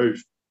through the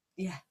roof.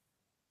 Yeah.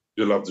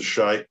 You'll have the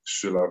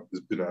shakes. You'll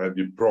have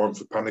you're primed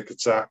for panic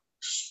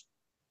attacks.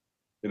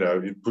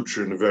 It puts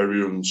you in a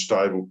very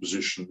unstable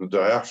position the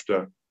day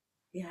after.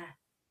 Yeah.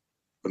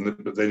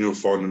 but then you'll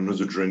find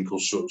another drink will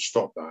sort of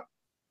stop that.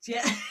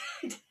 Yeah.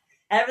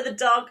 Hair of the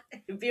dog,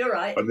 it'll be all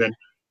right. And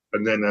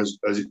then as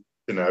it,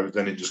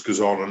 then it just goes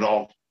on and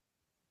on.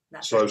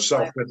 That's so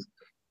right.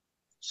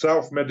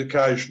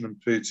 self-medication and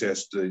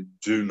PTSD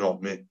do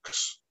not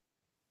mix.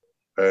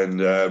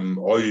 And I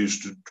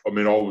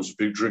was a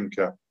big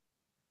drinker,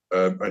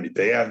 only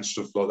beer and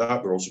stuff like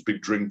that, but I was a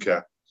big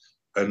drinker.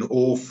 And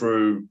all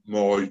through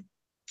my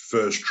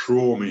first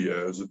trauma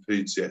years of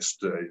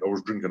PTSD, I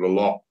was drinking a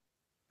lot.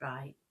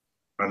 Right.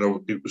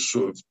 And it was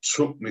sort of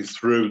took me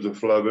through the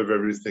flow of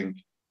everything.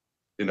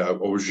 I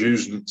was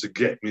using it to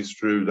get me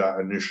through that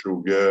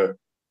initial year.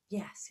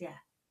 Yes, yeah.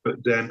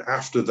 But then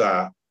after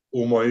that,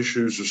 all my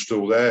issues are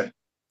still there.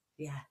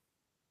 Yeah.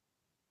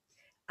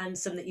 And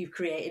some that you've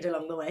created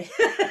along the way.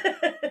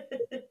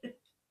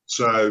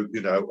 So,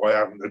 I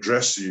haven't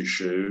addressed the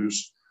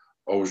issues.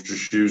 I was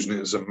just using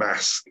it as a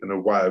mask and a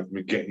way of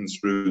me getting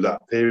through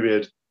that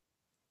period.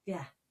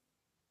 Yeah.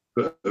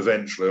 But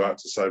eventually I had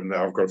to say,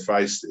 now I've got to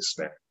face this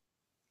now.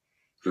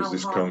 How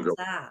hard was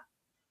that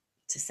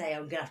to say,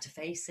 I'm going to have to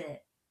face it?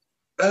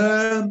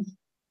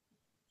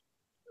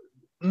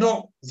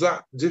 Not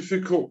that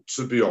difficult,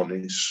 to be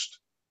honest.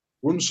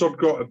 Once I'd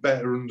got a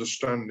better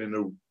understanding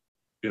of,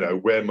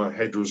 where my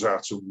head was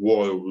at and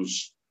why I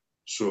was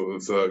sort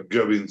of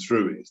going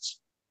through it,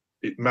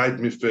 it made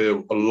me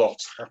feel a lot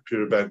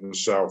happier about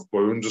myself by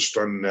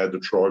understanding how the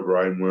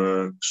tri-brain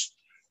works,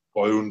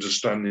 by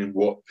understanding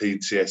what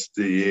PTSD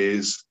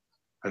is,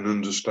 and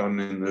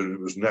understanding that it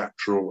was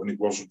natural and it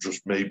wasn't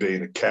just me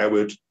being a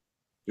coward.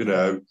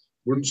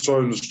 Once I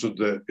understood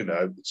that,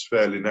 it's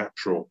fairly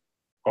natural,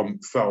 I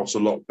felt a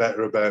lot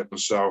better about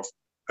myself,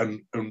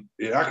 and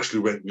it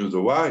actually went the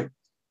other way.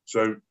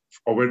 So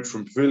I went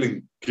from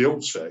feeling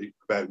guilty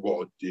about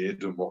what I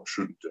did and what I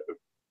shouldn't do.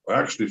 I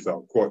actually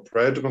felt quite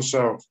proud of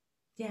myself.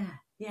 Yeah,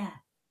 yeah.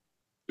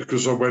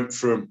 Because I went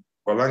from,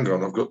 well, hang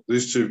on, I've got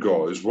these two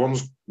guys.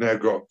 One's now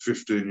got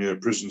 15-year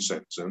prison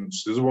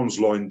sentence. The other one's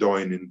lying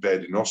dying in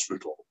bed in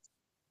hospital.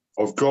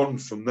 I've gone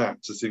from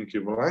that to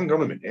thinking, well, hang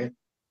on a minute.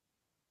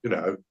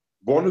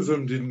 One of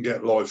them didn't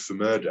get life for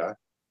murder.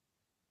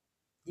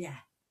 Yeah.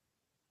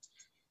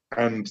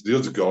 And the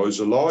other guy's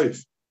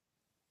alive.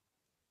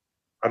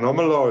 And I'm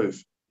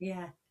alive.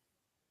 Yeah.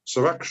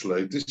 So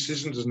actually, this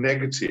isn't as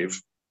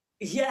negative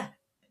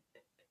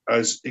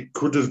as it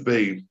could have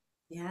been.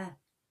 Yeah.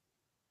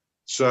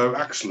 So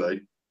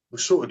actually, we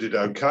sort of did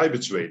okay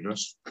between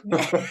us.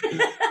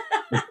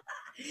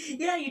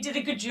 Yeah, you did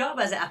a good job,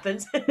 as it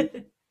happens.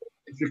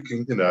 If you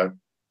can,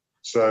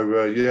 So,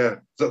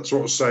 that's what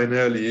I was saying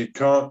earlier. You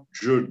can't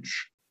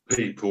judge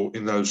people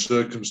in those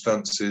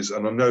circumstances.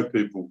 And I know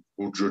people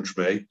will judge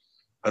me,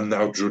 and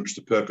they'll judge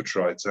the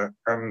perpetrator,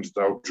 and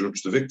they'll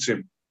judge the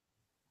victim.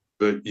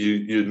 But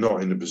you're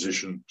not in a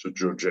position to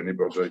judge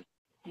anybody,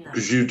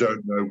 because you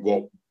don't know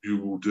what you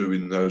will do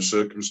in those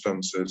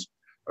circumstances.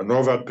 And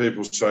I've had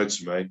people say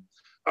to me,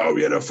 oh,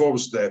 yeah, if I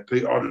was there,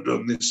 Pete, I'd have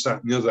done this,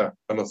 that, and the other.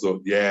 And I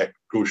thought, yeah, of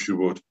course you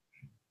would.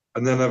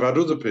 And then I've had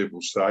other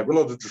people say, well,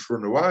 I'd have just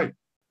run away.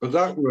 But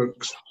that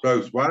works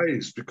both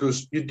ways,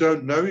 because you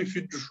don't know if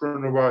you just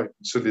run away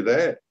until you're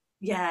there.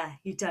 Yeah,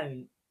 you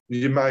don't.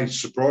 You may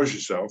surprise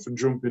yourself and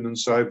jump in and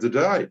save the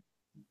day.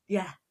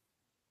 Yeah.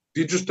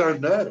 You just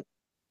don't know.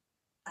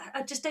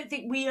 I just don't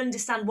think we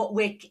understand what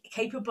we're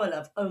capable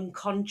of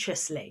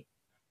unconsciously.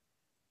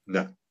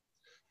 No.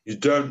 You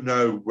don't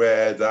know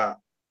where that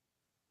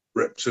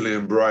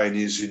reptilian brain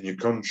is in your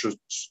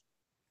conscience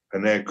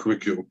and how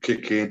quick it will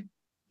kick in.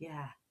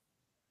 Yeah.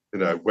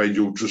 Where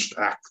you'll just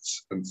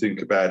act and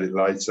think about it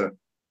later.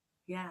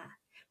 Yeah.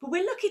 But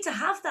we're lucky to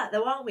have that,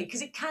 though, aren't we?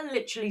 Because it can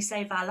literally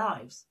save our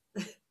lives.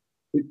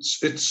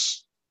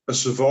 It's a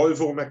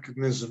survival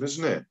mechanism,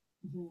 isn't it?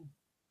 Mm-hmm.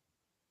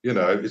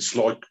 It's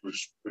like,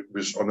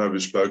 I know we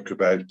spoke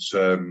about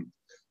the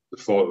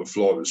fight or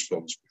flight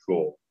response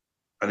before,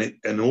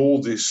 and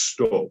all this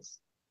stuff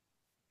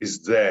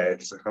is there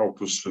to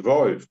help us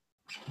survive.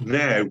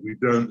 Now we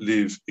don't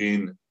live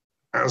in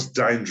as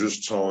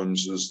dangerous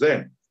times as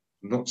then.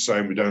 I'm not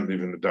saying we don't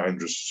live in a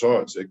dangerous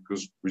society,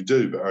 because we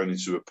do, but only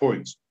to a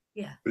point.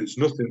 Yeah. But it's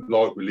nothing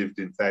like we lived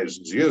in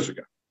thousands of years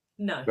ago.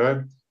 No.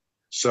 Okay?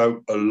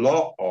 So a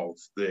lot of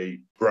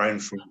the brain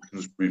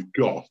functions we've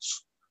got,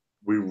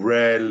 we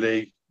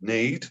rarely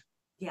need.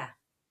 Yeah.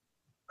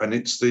 And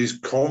it's these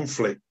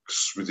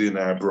conflicts within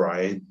our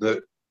brain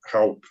that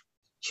help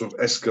sort of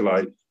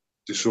escalate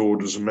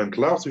disorders and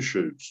mental health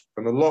issues.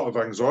 And a lot of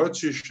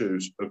anxiety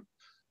issues are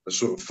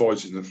sort of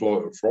fighting the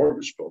flight or fright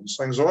response.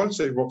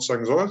 Anxiety, what's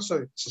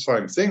anxiety? It's the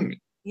same thing.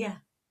 Yeah.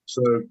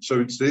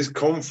 So it's these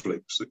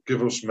conflicts that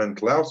give us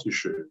mental health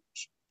issues,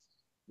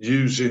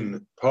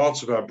 using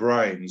parts of our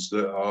brains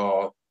that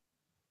are,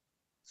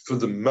 for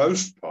the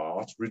most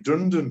part,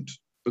 redundant,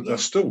 but they're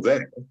still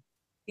there.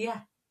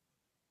 Yeah.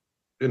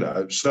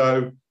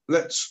 So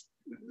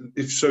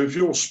if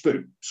you're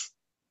spooked,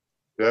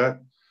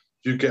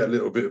 you get a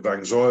little bit of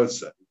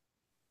anxiety.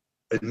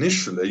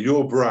 Initially,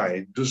 your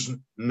brain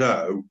doesn't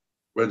know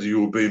whether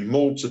you're being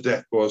mauled to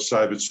death by a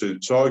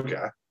saber-toothed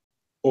tiger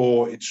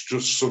or it's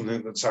just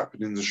something that's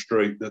happened in the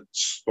street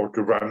that's like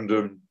a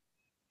random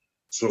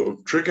sort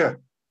of trigger.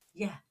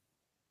 Yeah.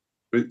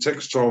 But it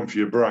takes time for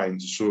your brain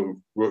to sort of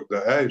work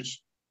that out.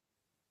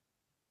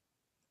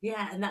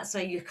 Yeah, and that's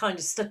why you're kind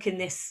of stuck in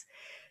this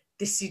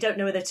you don't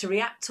know whether to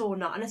react or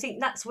not. And I think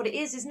that's what it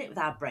is, isn't it, with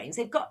our brains?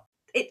 They've got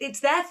it's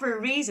there for a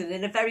reason,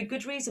 and a very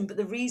good reason, but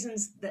the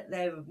reasons that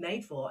they were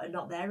made for are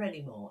not there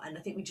anymore. And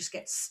I think we just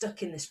get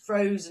stuck in this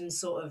frozen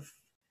sort of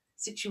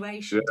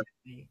situation.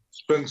 Yeah. Don't we?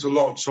 Spent a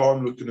lot of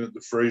time looking at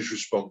the freeze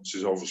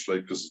responses, obviously,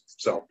 because of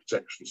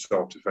self-protection,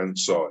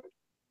 self-defense side.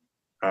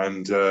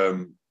 And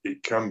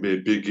it can be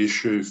a big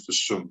issue for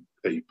some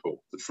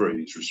people, the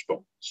freeze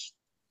response.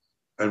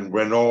 And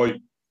when I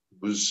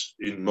was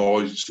in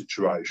my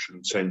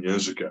situation 10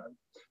 years ago,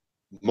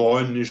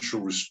 my initial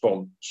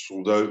response,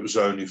 although it was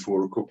only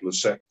for a couple of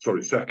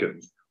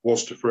seconds,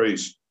 was to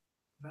freeze.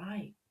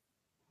 Right.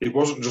 It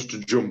wasn't just to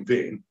jump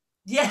in,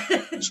 Yeah.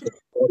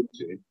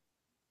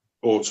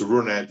 or to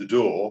run out the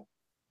door.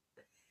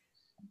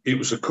 It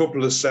was a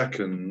couple of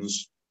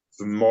seconds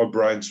for my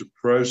brain to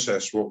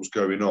process what was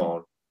going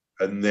on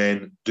and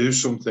then do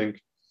something.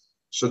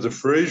 So the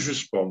freeze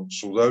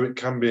response, although it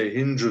can be a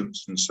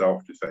hindrance in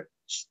self-defense,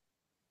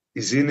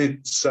 is in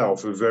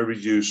itself a very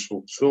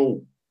useful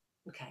tool.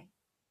 Okay.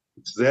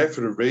 It's there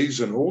for a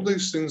reason. All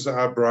these things that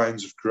our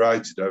brains have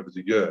created over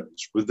the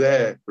years were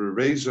there for a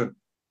reason.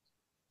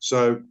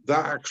 So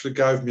that actually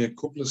gave me a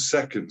couple of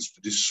seconds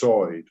to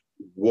decide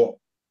what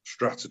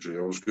strategy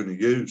I was going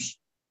to use.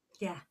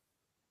 Yeah.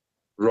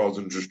 Rather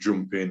than just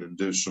jump in and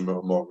do something I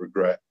might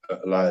regret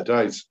at a later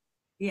date.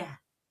 Yeah.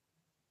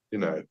 You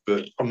know,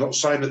 but I'm not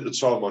saying at the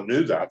time I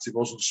knew that. It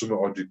wasn't something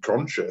I did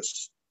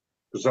conscious,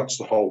 because that's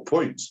the whole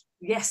point.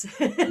 Yes.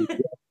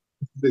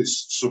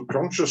 This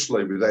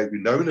subconsciously without me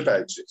knowing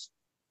about it.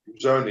 It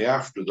was only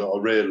after that I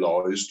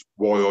realised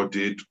why I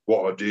did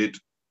what I did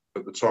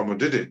at the time I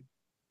did it.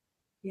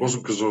 Yeah. It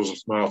wasn't because I was a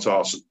smart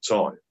ass at the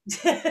time.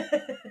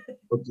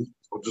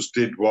 I just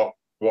did what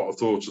I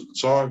thought at the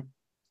time.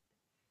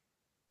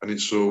 And it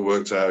sort of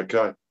worked out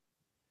okay.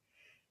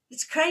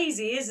 It's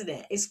crazy, isn't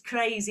it? It's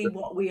crazy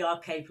what we are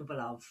capable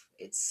of.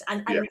 It's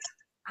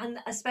and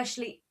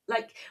especially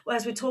like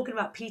as we're talking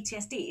about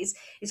PTSD,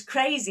 it's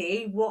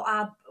crazy what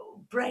our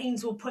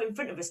brains will put in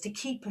front of us to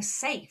keep us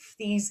safe.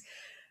 These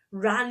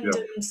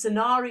random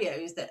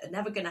scenarios that are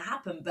never going to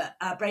happen, but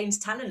our brain's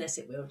telling us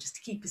it will, just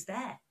to keep us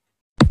there.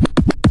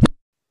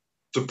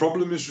 The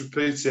problem is with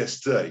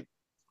PTSD.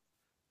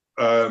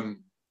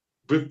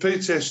 With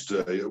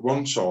PTSD, at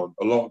one time,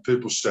 a lot of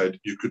people said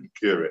you couldn't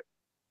cure it.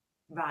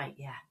 Right,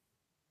 yeah.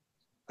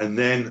 And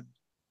then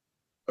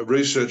a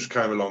research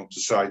came along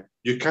to say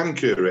you can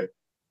cure it.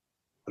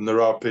 And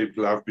there are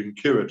people who have been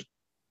cured.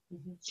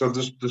 Mm-hmm. So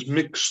there's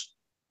mixed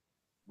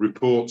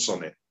reports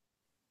on it.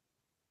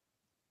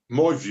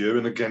 My view,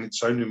 and again,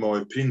 it's only my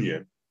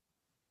opinion,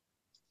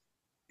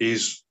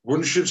 is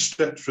once you've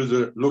stepped through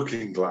the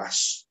looking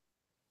glass,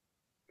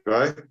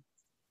 okay,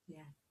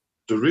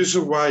 there is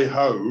a way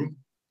home.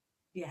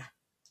 Yeah.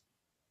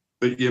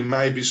 But you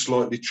may be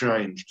slightly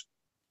changed.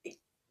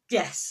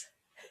 Yes.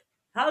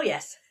 Oh,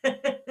 yes.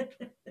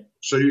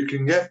 So you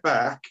can get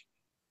back,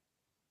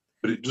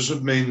 but it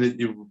doesn't mean that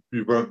you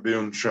won't be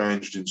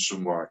unchanged in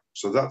some way.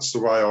 So that's the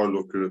way I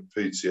look at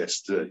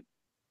PTSD.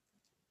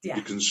 Yeah.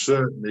 You can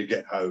certainly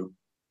get home.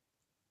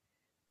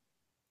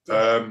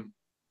 Yeah.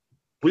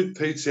 With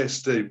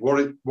PTSD,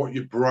 what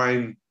your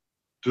brain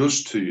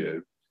does to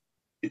you,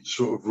 it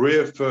sort of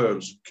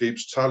reaffirms and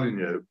keeps telling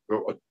you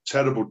what a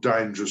terrible,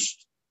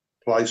 dangerous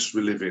place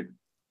we live in.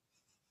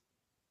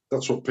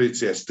 That's what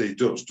PTSD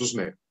does, doesn't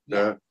it?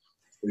 Yeah.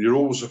 You're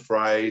always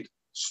afraid.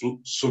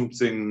 Some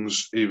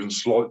things, even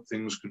slight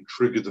things, can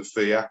trigger the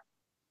fear.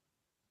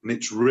 And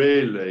it's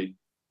really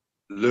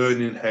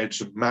learning how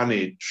to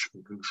manage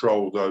and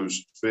control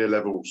those fear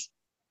levels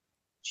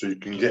so you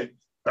can get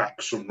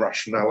back some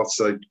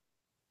rationality.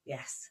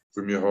 Yes.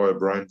 From your higher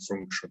brain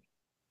function.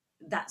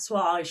 That's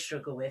what I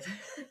struggle with.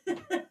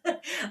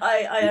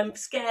 I am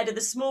scared of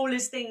the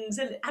smallest things.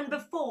 And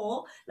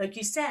before, like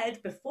you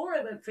said, before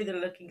I went through the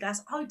looking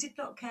glass, I did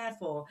not care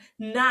for.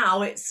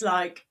 Now it's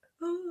like,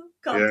 oh,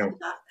 can't do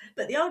that.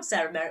 But the old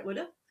Sarah Merritt would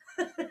have.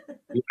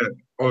 Yeah,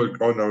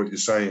 I know what you're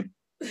saying.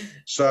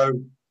 So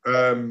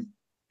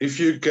if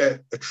you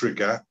get a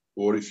trigger,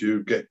 or if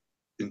you get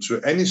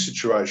into any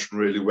situation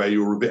really where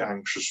you're a bit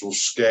anxious or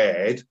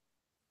scared,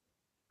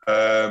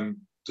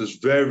 there's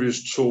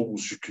various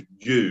tools you can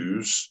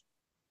use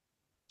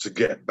to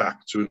get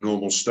back to a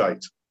normal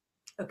state.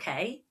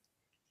 Okay.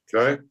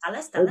 Okay.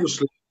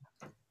 Obviously,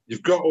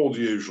 you've got all the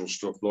usual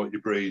stuff like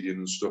your breathing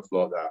and stuff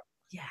like that.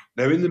 Yeah.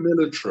 Now, in the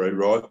military,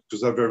 right,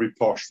 because they're very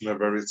posh and they're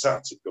very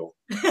tactical,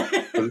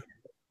 they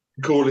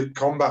call it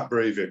combat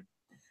breathing.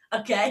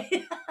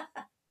 Okay.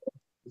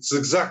 It's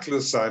exactly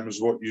the same as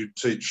what you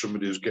teach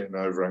somebody who's getting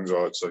over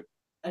anxiety.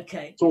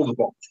 Okay. It's all the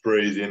box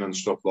breathing and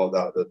stuff like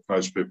that that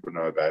most people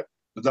know about.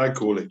 But they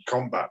call it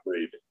combat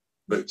breathing,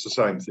 but it's the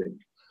same thing.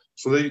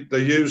 So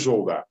they use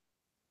all that.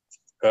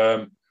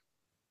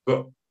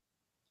 But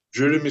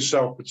during my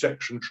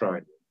self-protection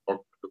training, a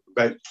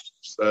about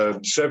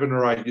 7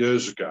 or 8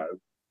 years ago,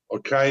 I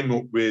came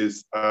up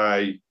with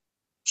a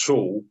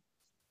tool,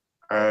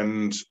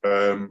 and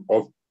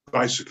I've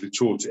basically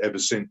taught it ever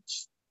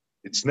since.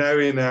 It's now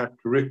in our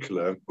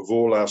curriculum of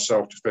all our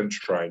self-defence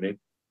training.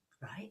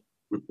 Right.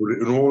 We put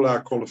it in all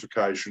our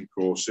qualification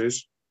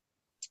courses,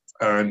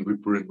 and we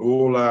put in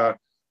all our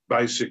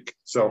basic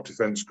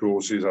self-defence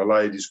courses, our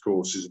ladies'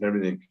 courses, and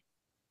everything.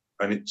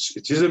 And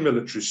it is a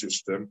military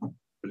system,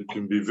 but it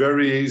can be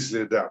very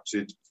easily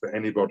adapted for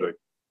anybody.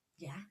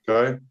 Yeah.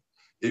 Okay.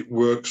 It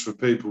works for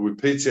people with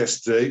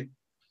PTSD,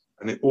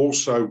 and it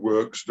also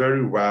works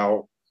very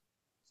well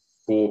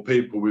for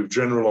people with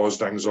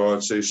generalized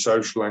anxiety,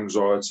 social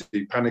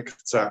anxiety, panic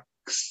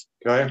attacks.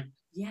 Okay.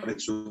 Yeah. And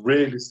it's a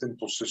really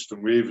simple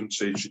system. We even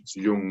teach it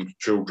to young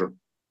children.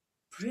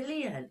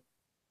 Brilliant.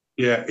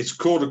 Yeah, it's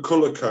called a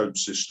colour code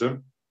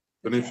system.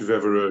 I don't know if you've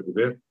ever heard of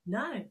it.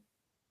 No.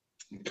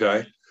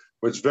 Okay.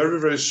 But it's very,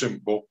 very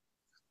simple.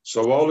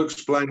 So I'll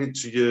explain it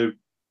to you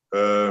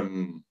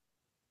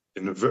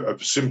in a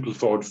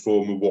simplified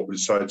form of what we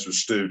say to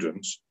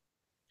students.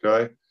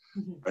 Okay.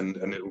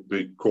 And it will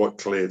be quite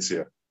clear to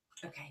you.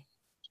 Okay.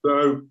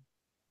 So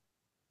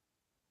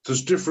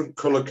there's different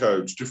colour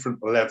codes, different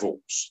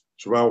levels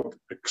to help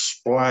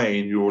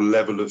explain your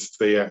level of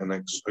fear and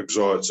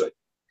anxiety.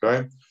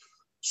 Okay.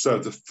 So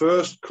the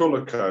first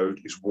colour code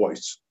is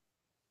white.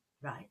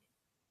 Right.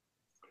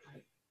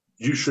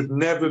 You should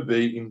never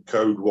be in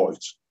code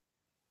white.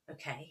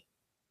 Okay.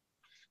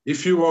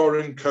 If you are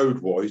in code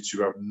white,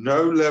 you have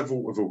no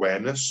level of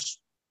awareness.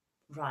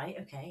 Right.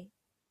 Okay.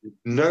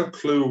 No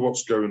clue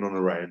what's going on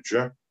around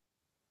you.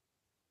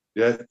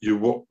 Yeah, you're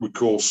what we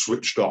call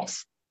switched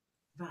off.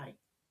 Right.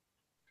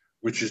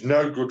 Which is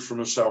no good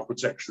from a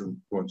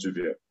self-protection point of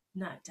view.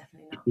 No,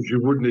 definitely not. Because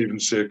you wouldn't even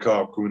see a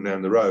car coming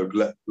down the road,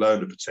 let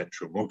alone a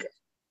potential mugger.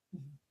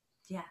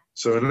 Yeah.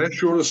 So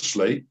unless you're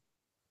asleep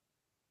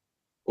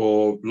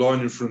or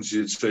lying in front of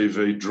your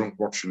TV drunk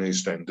watching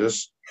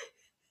EastEnders,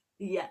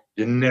 yeah,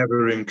 you're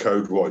never in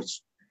code white.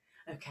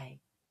 Okay.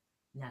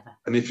 Never.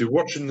 And if you're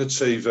watching the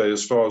TV,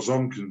 as far as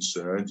I'm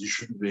concerned, you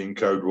shouldn't be in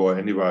code white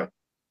anyway.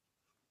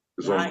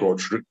 Because I'm quite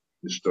strict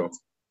with this stuff.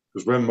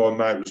 Because when my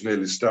mate was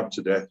nearly stabbed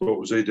to death, what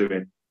was he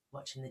doing?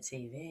 Watching the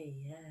TV,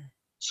 yeah.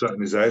 Sat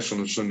in his house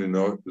on a Sunday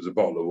night with a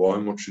bottle of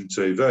wine watching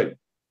TV.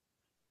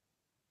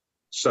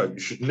 So you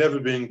should never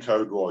be in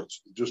code white.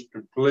 Just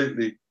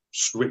completely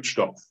switched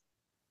off.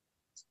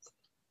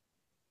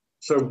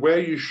 So where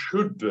you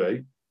should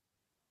be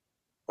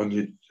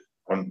on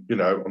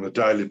a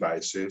daily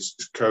basis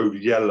is code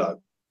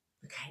yellow.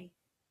 Okay.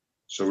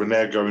 So we're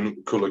now going up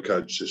the colour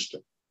code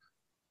system.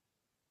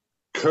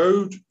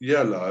 Code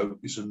yellow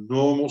is a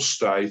normal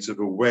state of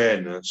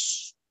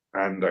awareness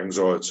and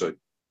anxiety.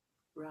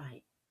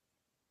 Right.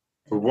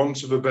 For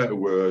want of a better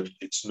word,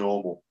 it's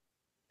normal.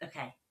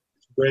 Okay.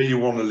 It's where you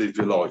want to live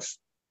your life.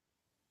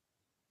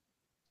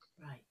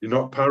 Right. You're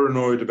not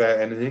paranoid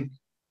about anything,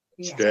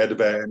 scared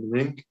about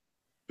anything,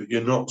 but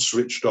you're not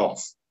switched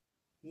off.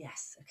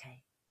 Yes.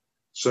 Okay.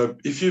 So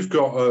if you've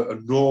got a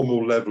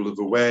normal level of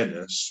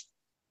awareness,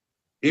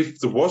 if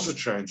there was a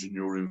change in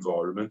your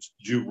environment,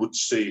 you would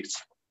see it.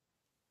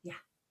 Yeah.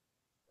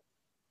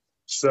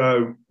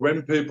 So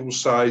when people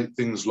say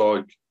things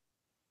like,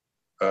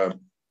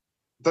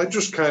 they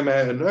just came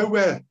out of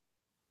nowhere.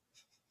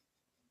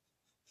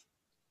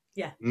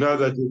 Yeah. No,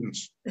 they didn't.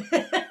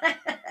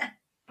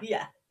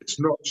 Yeah. It's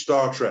not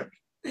Star Trek.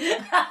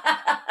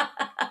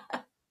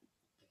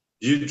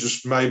 You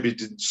just maybe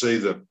didn't see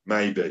them,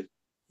 maybe.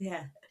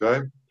 Yeah.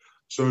 Okay.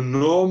 So a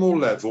normal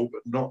level,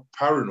 but not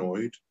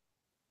paranoid,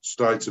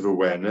 state of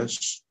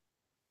awareness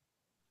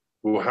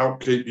will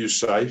help keep you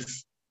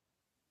safe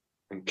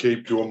and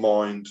keep your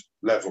mind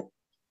level.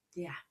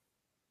 Yeah.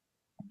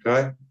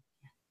 Okay.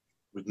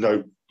 With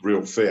no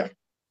real fear.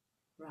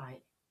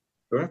 Right.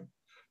 Okay.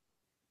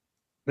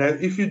 Now,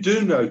 if you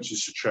do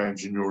notice a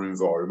change in your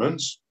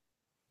environment,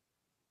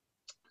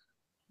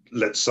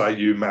 let's say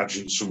you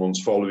imagine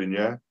someone's following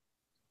you,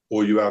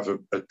 or you have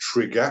a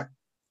trigger.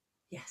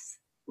 Yes.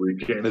 Or you're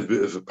getting a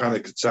bit of a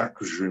panic attack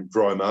because you're in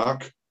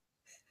Primark.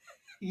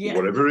 Yeah.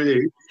 Whatever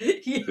it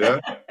is. Yeah.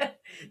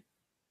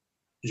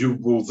 You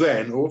will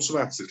then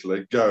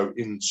automatically go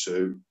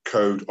into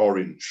code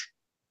orange.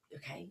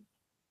 Okay.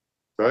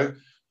 Okay.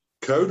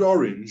 Code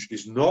orange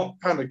is not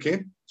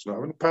panicking. It's not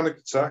having a panic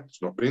attack.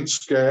 It's not being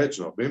scared. It's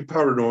not being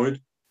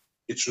paranoid.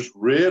 It's just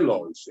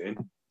realizing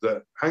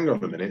that, hang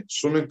on a minute,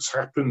 something's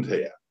happened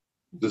here.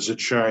 There's a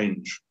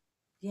change.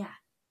 Yeah.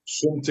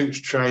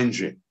 Something's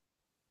changing.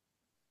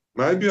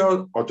 Maybe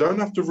I don't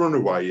have to run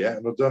away yet,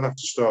 and I don't have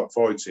to start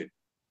fighting,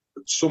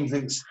 but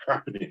something's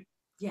happening.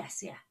 Yes,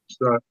 yeah.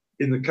 So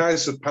in the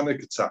case of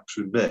panic attacks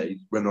with me,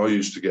 when I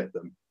used to get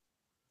them,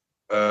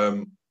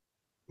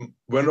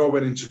 when I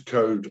went into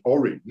code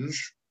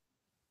orange,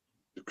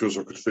 because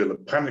I could feel a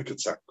panic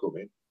attack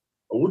coming,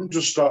 I wouldn't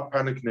just start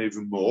panicking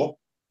even more,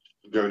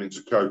 going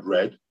into code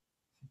red.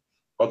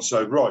 I'd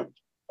say, right,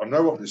 I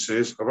know what this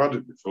is. I've had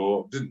it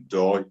before. Didn't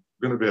die. I'm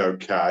going to be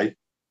okay.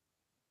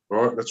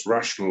 Right, let's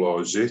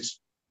rationalise it.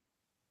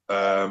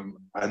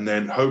 and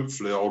then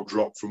hopefully I'll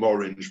drop from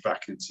orange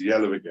back into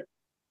yellow again.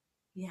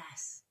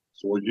 Yes.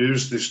 So I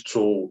use this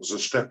tool as a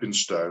stepping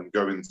stone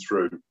going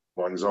through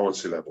my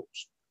anxiety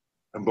levels.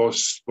 And by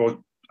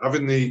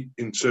having the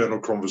internal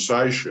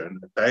conversation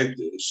about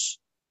this,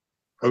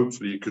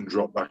 hopefully you can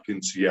drop back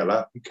into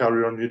yellow and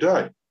carry on your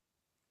day.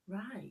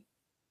 Right.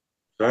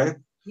 Okay?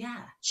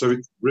 Yeah. So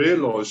it's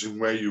realising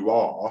where you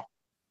are,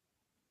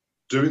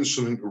 doing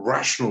something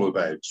rational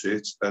about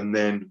it, and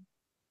then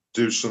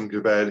do something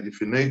about it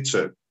if you need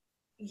to.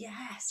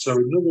 Yes. So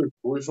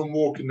if I'm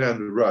walking down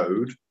the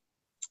road,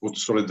 or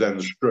sorry, down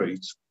the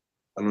street,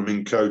 and I'm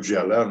in code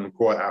yellow and I'm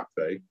quite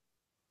happy,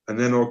 and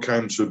then I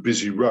came to a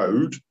busy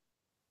road,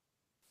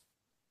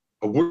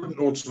 I wouldn't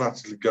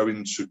automatically go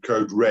into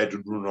code red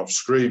and run off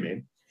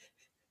screaming.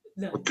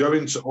 No. I'd go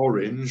into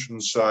orange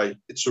and say,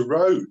 it's a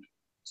road,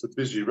 it's a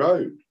busy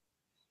road.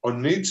 I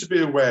need to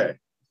be aware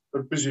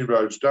that busy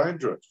road's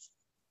dangerous.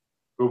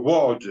 But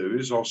what I'll do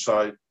is I'll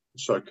say,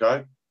 it's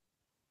okay.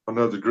 I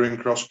know the green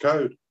cross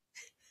code.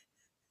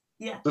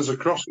 Yeah. There's a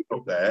crossing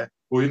up there.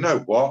 Well, you know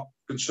what? I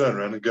can turn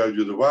around and go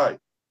the other way.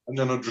 And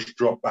then I'll just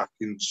drop back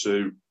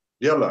into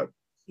yellow.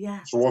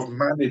 Yeah. So I've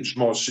managed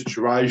my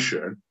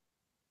situation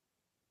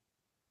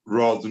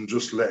rather than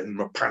just letting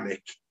my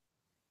panic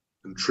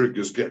and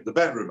triggers get the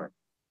better of me.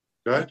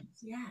 Okay?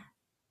 Yeah.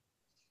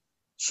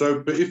 So,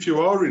 but if you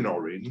are in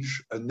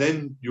orange and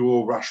then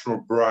your rational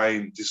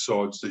brain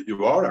decides that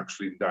you are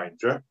actually in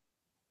danger,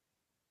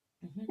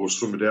 or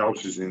somebody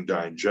else is in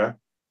danger,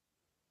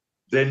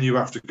 then you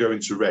have to go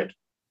into red.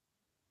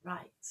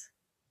 Right.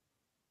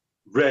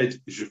 Red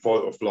is your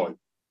fight or flight.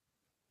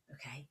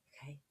 Okay.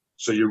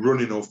 So you're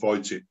running or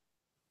fighting.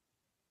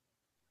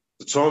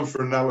 The time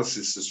for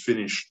analysis has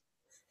finished.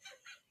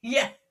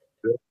 Yeah.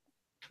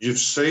 You've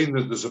seen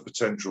that there's a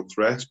potential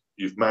threat.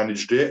 You've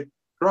managed it.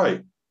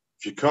 Great.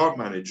 If you can't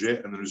manage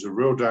it and there is a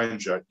real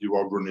danger, you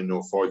are running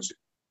or fighting.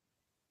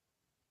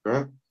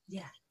 Okay?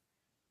 Yeah.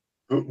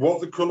 But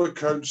what the colour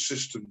code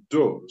system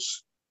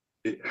does,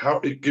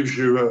 it gives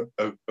you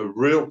a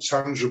real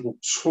tangible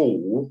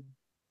tool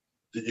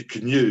that you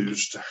can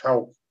use to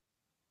help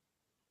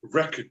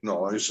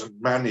recognise and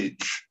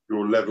manage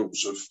your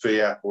levels of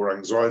fear or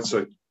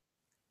anxiety.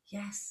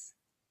 Yes.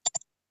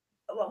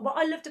 What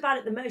I loved about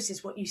it the most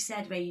is what you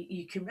said, where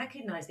you can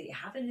recognise that you're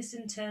having this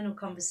internal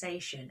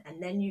conversation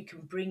and then you can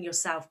bring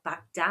yourself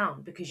back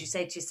down because you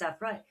say to yourself,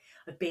 right,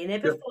 I've been here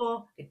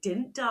before, I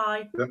didn't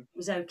die, it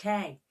was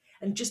okay.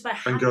 And just by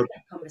having that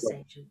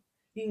conversation,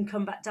 you can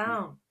come back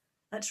down.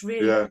 That's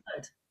really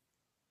good.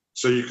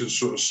 So you can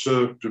sort of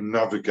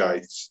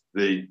circumnavigate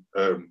the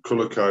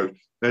colour code.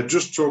 Now,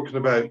 just talking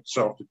about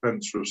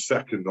self-defence for a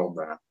second on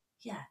that.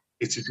 Yeah.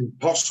 It is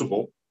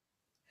impossible.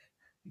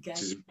 Okay.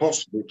 It is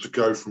impossible to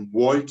go from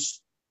white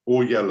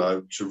or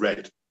yellow to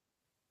red.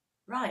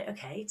 Right.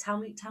 Okay. Tell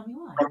me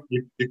why.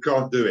 You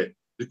can't do it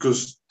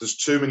because there's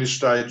too many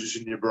stages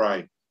in your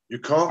brain. You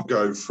can't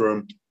go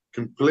from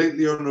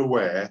completely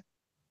unaware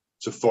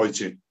to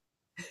fighting.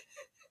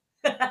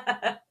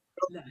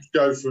 No.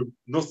 Go from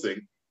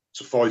nothing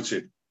to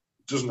fighting.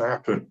 It doesn't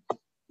happen.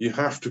 You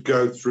have to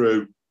go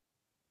through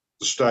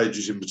the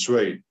stages in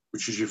between,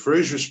 which is your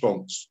freeze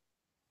response.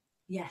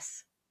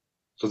 Yes.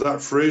 So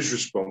that freeze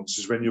response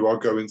is when you are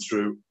going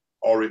through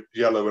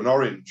yellow and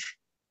orange.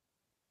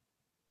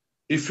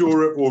 If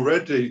you're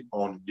already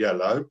on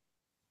yellow,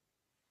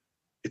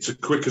 it's a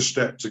quicker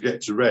step to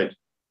get to red.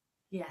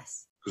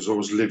 Yes. Because I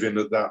was living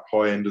at that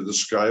high end of the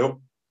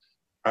scale.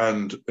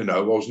 And, I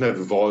was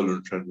never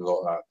violent or anything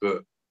like that.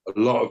 But a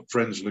lot of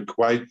friends and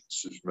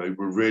acquaintances of me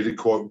were really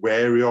quite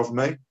wary of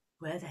me.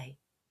 Were they?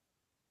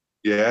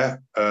 Yeah,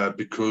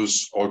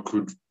 because I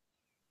could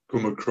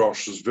come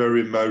across as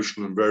very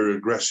emotional and very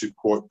aggressive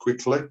quite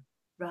quickly.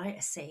 Right,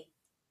 I see.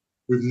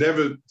 With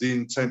never the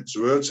intent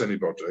to hurt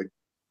anybody.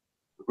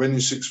 When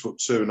you're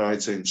 6'2" and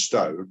 18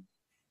 stone,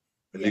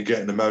 and you're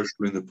getting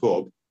emotional in the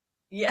pub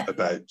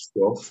about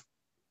stuff,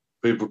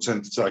 people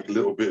tend to take a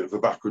little bit of a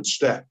backward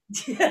step.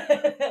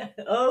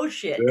 Oh,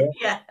 shit.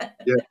 Yeah.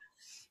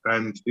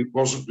 And it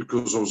wasn't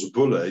because I was a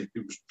bully,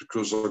 it was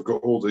because I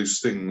got all these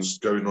things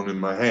going on in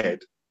my head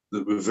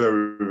that were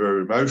very,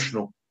 very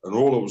emotional. And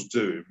all I was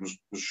doing was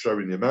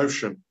showing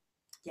emotion.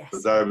 Yes.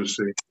 But they were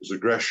seeing it as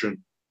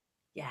aggression.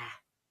 Yeah.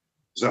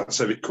 That's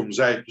how it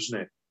comes out, doesn't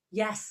it?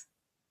 Yes.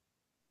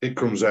 It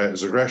comes out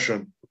as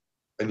aggression.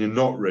 And you're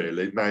not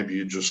really. Maybe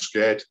you're just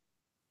scared.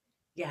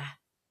 Yeah.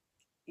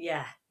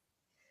 Yeah.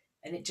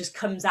 And it just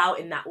comes out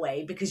in that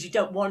way because you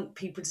don't want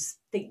people to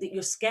think that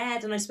you're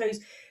scared. And I suppose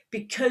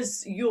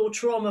because your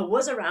trauma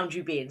was around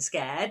you being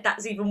scared,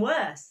 that's even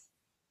worse.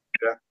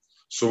 Yeah.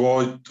 So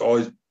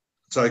I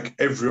take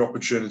every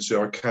opportunity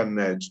I can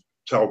now to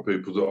tell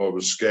people that I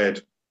was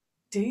scared.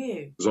 Do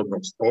you? Because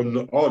I'm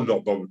not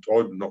bothered.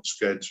 I'm not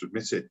scared to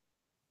admit it.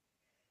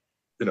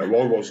 I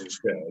wasn't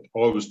scared.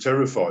 I was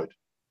terrified.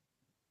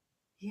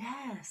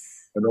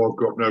 Yes. And I've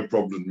got no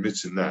problem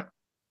admitting that.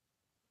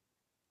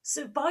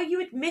 So by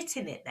you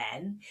admitting it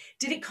then,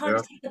 did it kind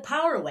of take the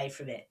power away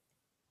from it?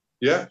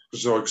 Yeah,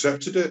 because I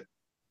accepted it.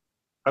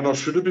 And I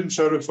should have been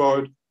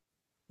terrified.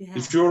 Yeah.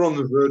 If you're on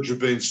the verge of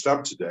being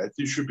stabbed to death,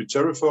 you should be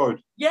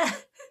terrified. Yeah.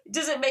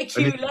 Does it make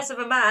you less of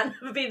a man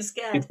for being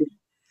scared?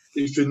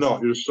 If you're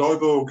not, you're a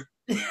cyborg.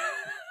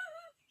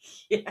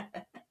 Yeah.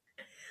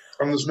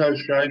 And there's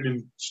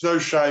no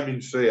shame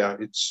in fear.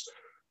 It's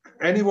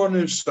anyone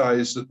who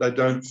says that they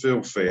don't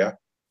feel fear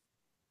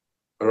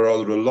are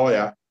either a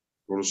liar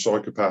or a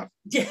psychopath.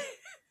 Yeah.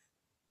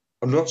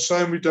 I'm not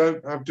saying we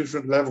don't have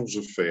different levels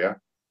of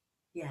fear.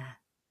 Yeah.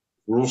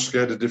 We're all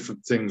scared of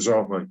different things,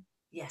 aren't we?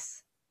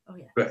 Yes. Oh,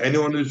 yeah. But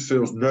anyone who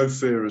feels no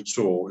fear at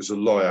all is a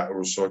liar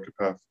or a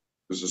psychopath,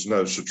 because there's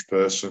no such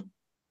person.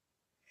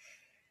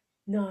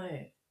 No.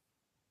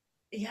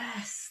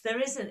 Yes, there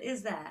isn't,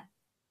 is there?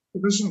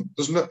 There isn't.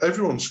 There's no,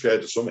 everyone's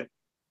scared of something.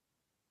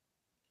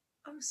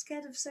 I'm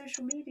scared of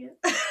social media.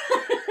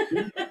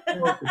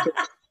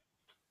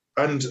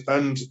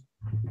 And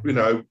you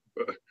know,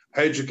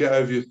 how'd you get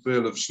over your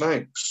fear of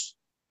snakes?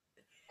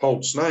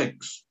 Hold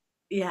snakes.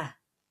 Yeah.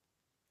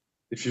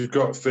 If you've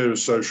got a fear of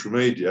social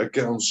media,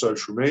 get on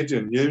social media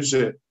and use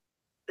it.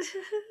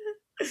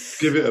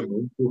 Give it a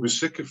month. You'll be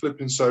sick of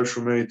flipping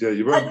social media.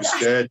 You won't be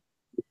scared.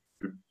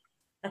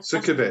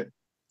 Sick of it.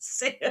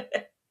 Sick of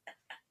it.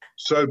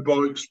 So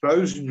by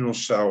exposing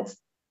yourself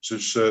to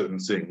certain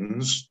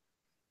things,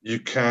 you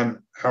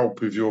can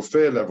help with your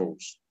fear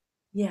levels.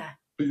 Yeah.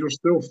 But you'll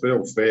still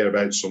feel fear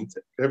about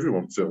something.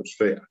 Everyone feels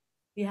fear.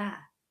 Yeah.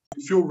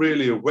 If you're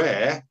really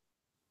aware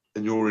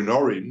and you're in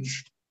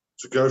orange,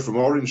 to go from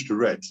orange to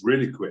red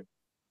really quick.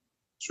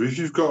 So if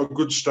you've got a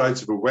good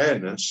state of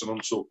awareness, and I'm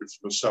talking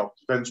from a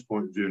self-defense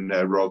point of view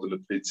now rather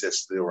than a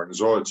PTSD or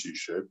anxiety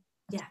issue,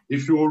 yeah.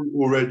 If you're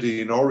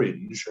already in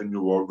orange and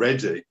you are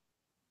ready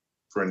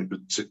for any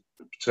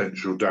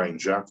potential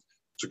danger,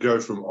 to go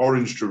from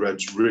orange to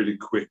red's really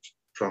quick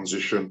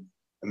transition,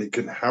 and it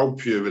can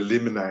help you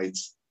eliminate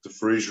the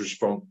freeze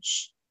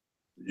response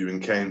that you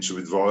encounter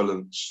with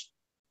violence.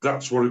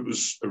 That's what it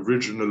was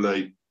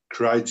originally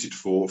created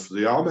for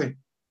the army.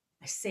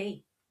 I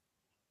see.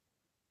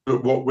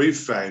 But what we've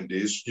found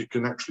is you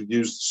can actually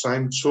use the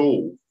same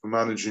tool for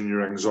managing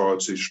your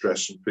anxiety,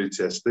 stress, and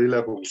PTSD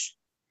levels.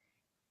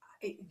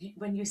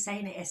 When you're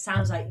saying it, it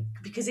sounds like,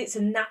 because it's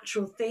a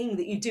natural thing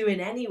that you're doing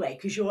anyway,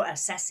 because you're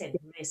assessing,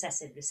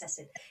 reassessing.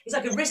 It's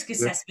like a risk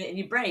assessment in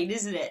your brain,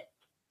 isn't it?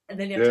 And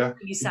then you have to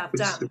put yourself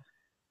down.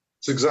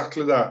 It's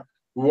exactly that.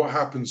 But what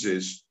happens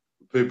is,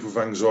 people with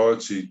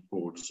anxiety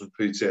disorders and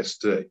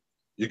PTSD,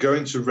 you go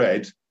into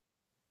red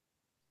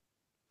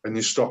and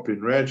you stop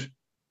in red.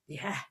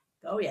 Yeah.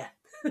 Oh, yeah.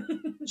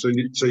 So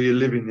you're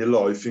living your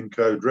life in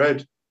code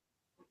red,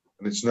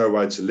 and it's no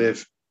way to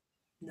live.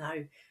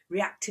 No,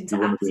 reacting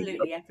to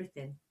absolutely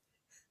everything.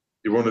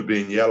 You want to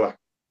be in yellow.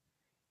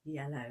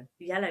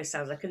 Yellow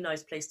sounds like a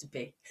nice place to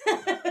be.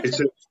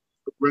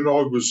 When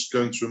I was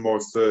going through my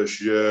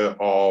first year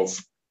of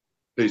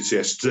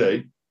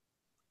PTSD,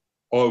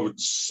 I would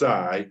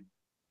say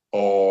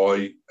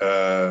I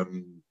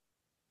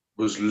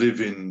was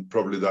living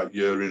probably that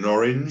year in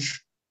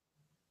orange,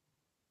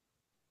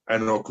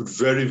 and I could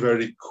very,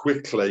 very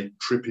quickly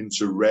trip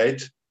into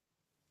red.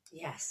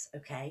 Yes,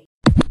 okay.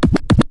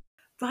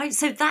 Right,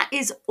 so that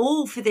is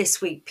all for this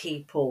week,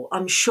 people.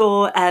 I'm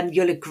sure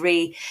you'll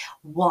agree,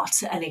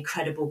 what an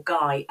incredible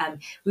guy.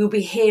 We'll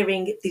be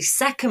hearing the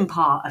second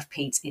part of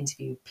Pete's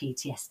interview with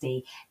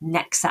PTSD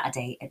next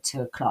Saturday at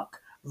 2:00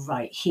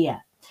 right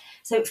here.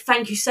 So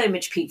thank you so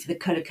much, Pete, for the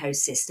colour code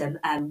system.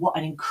 What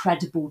an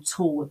incredible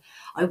tool.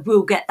 I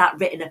will get that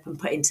written up and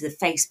put into the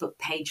Facebook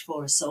page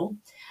for us all.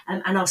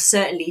 And I'll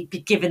certainly be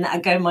giving that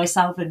a go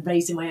myself and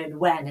raising my own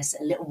awareness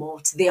a little more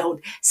to the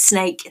old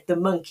snake, the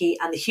monkey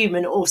and the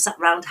human all sat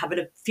around having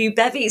a few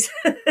bevies.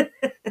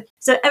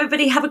 So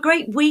everybody have a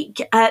great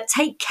week.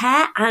 Take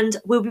care, and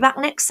we'll be back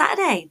next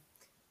Saturday.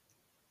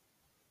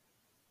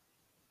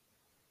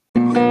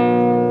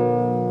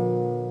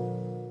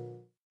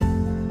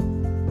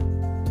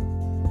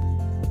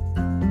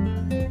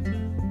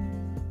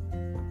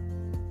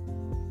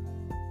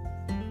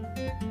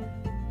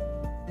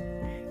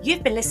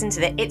 You've been listening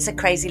to the It's a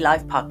Crazy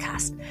Life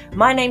podcast.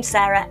 My name's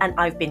Sarah and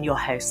I've been your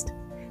host.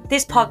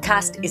 This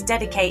podcast is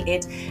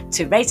dedicated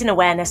to raising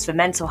awareness for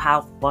mental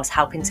health whilst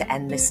helping to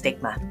end the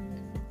stigma.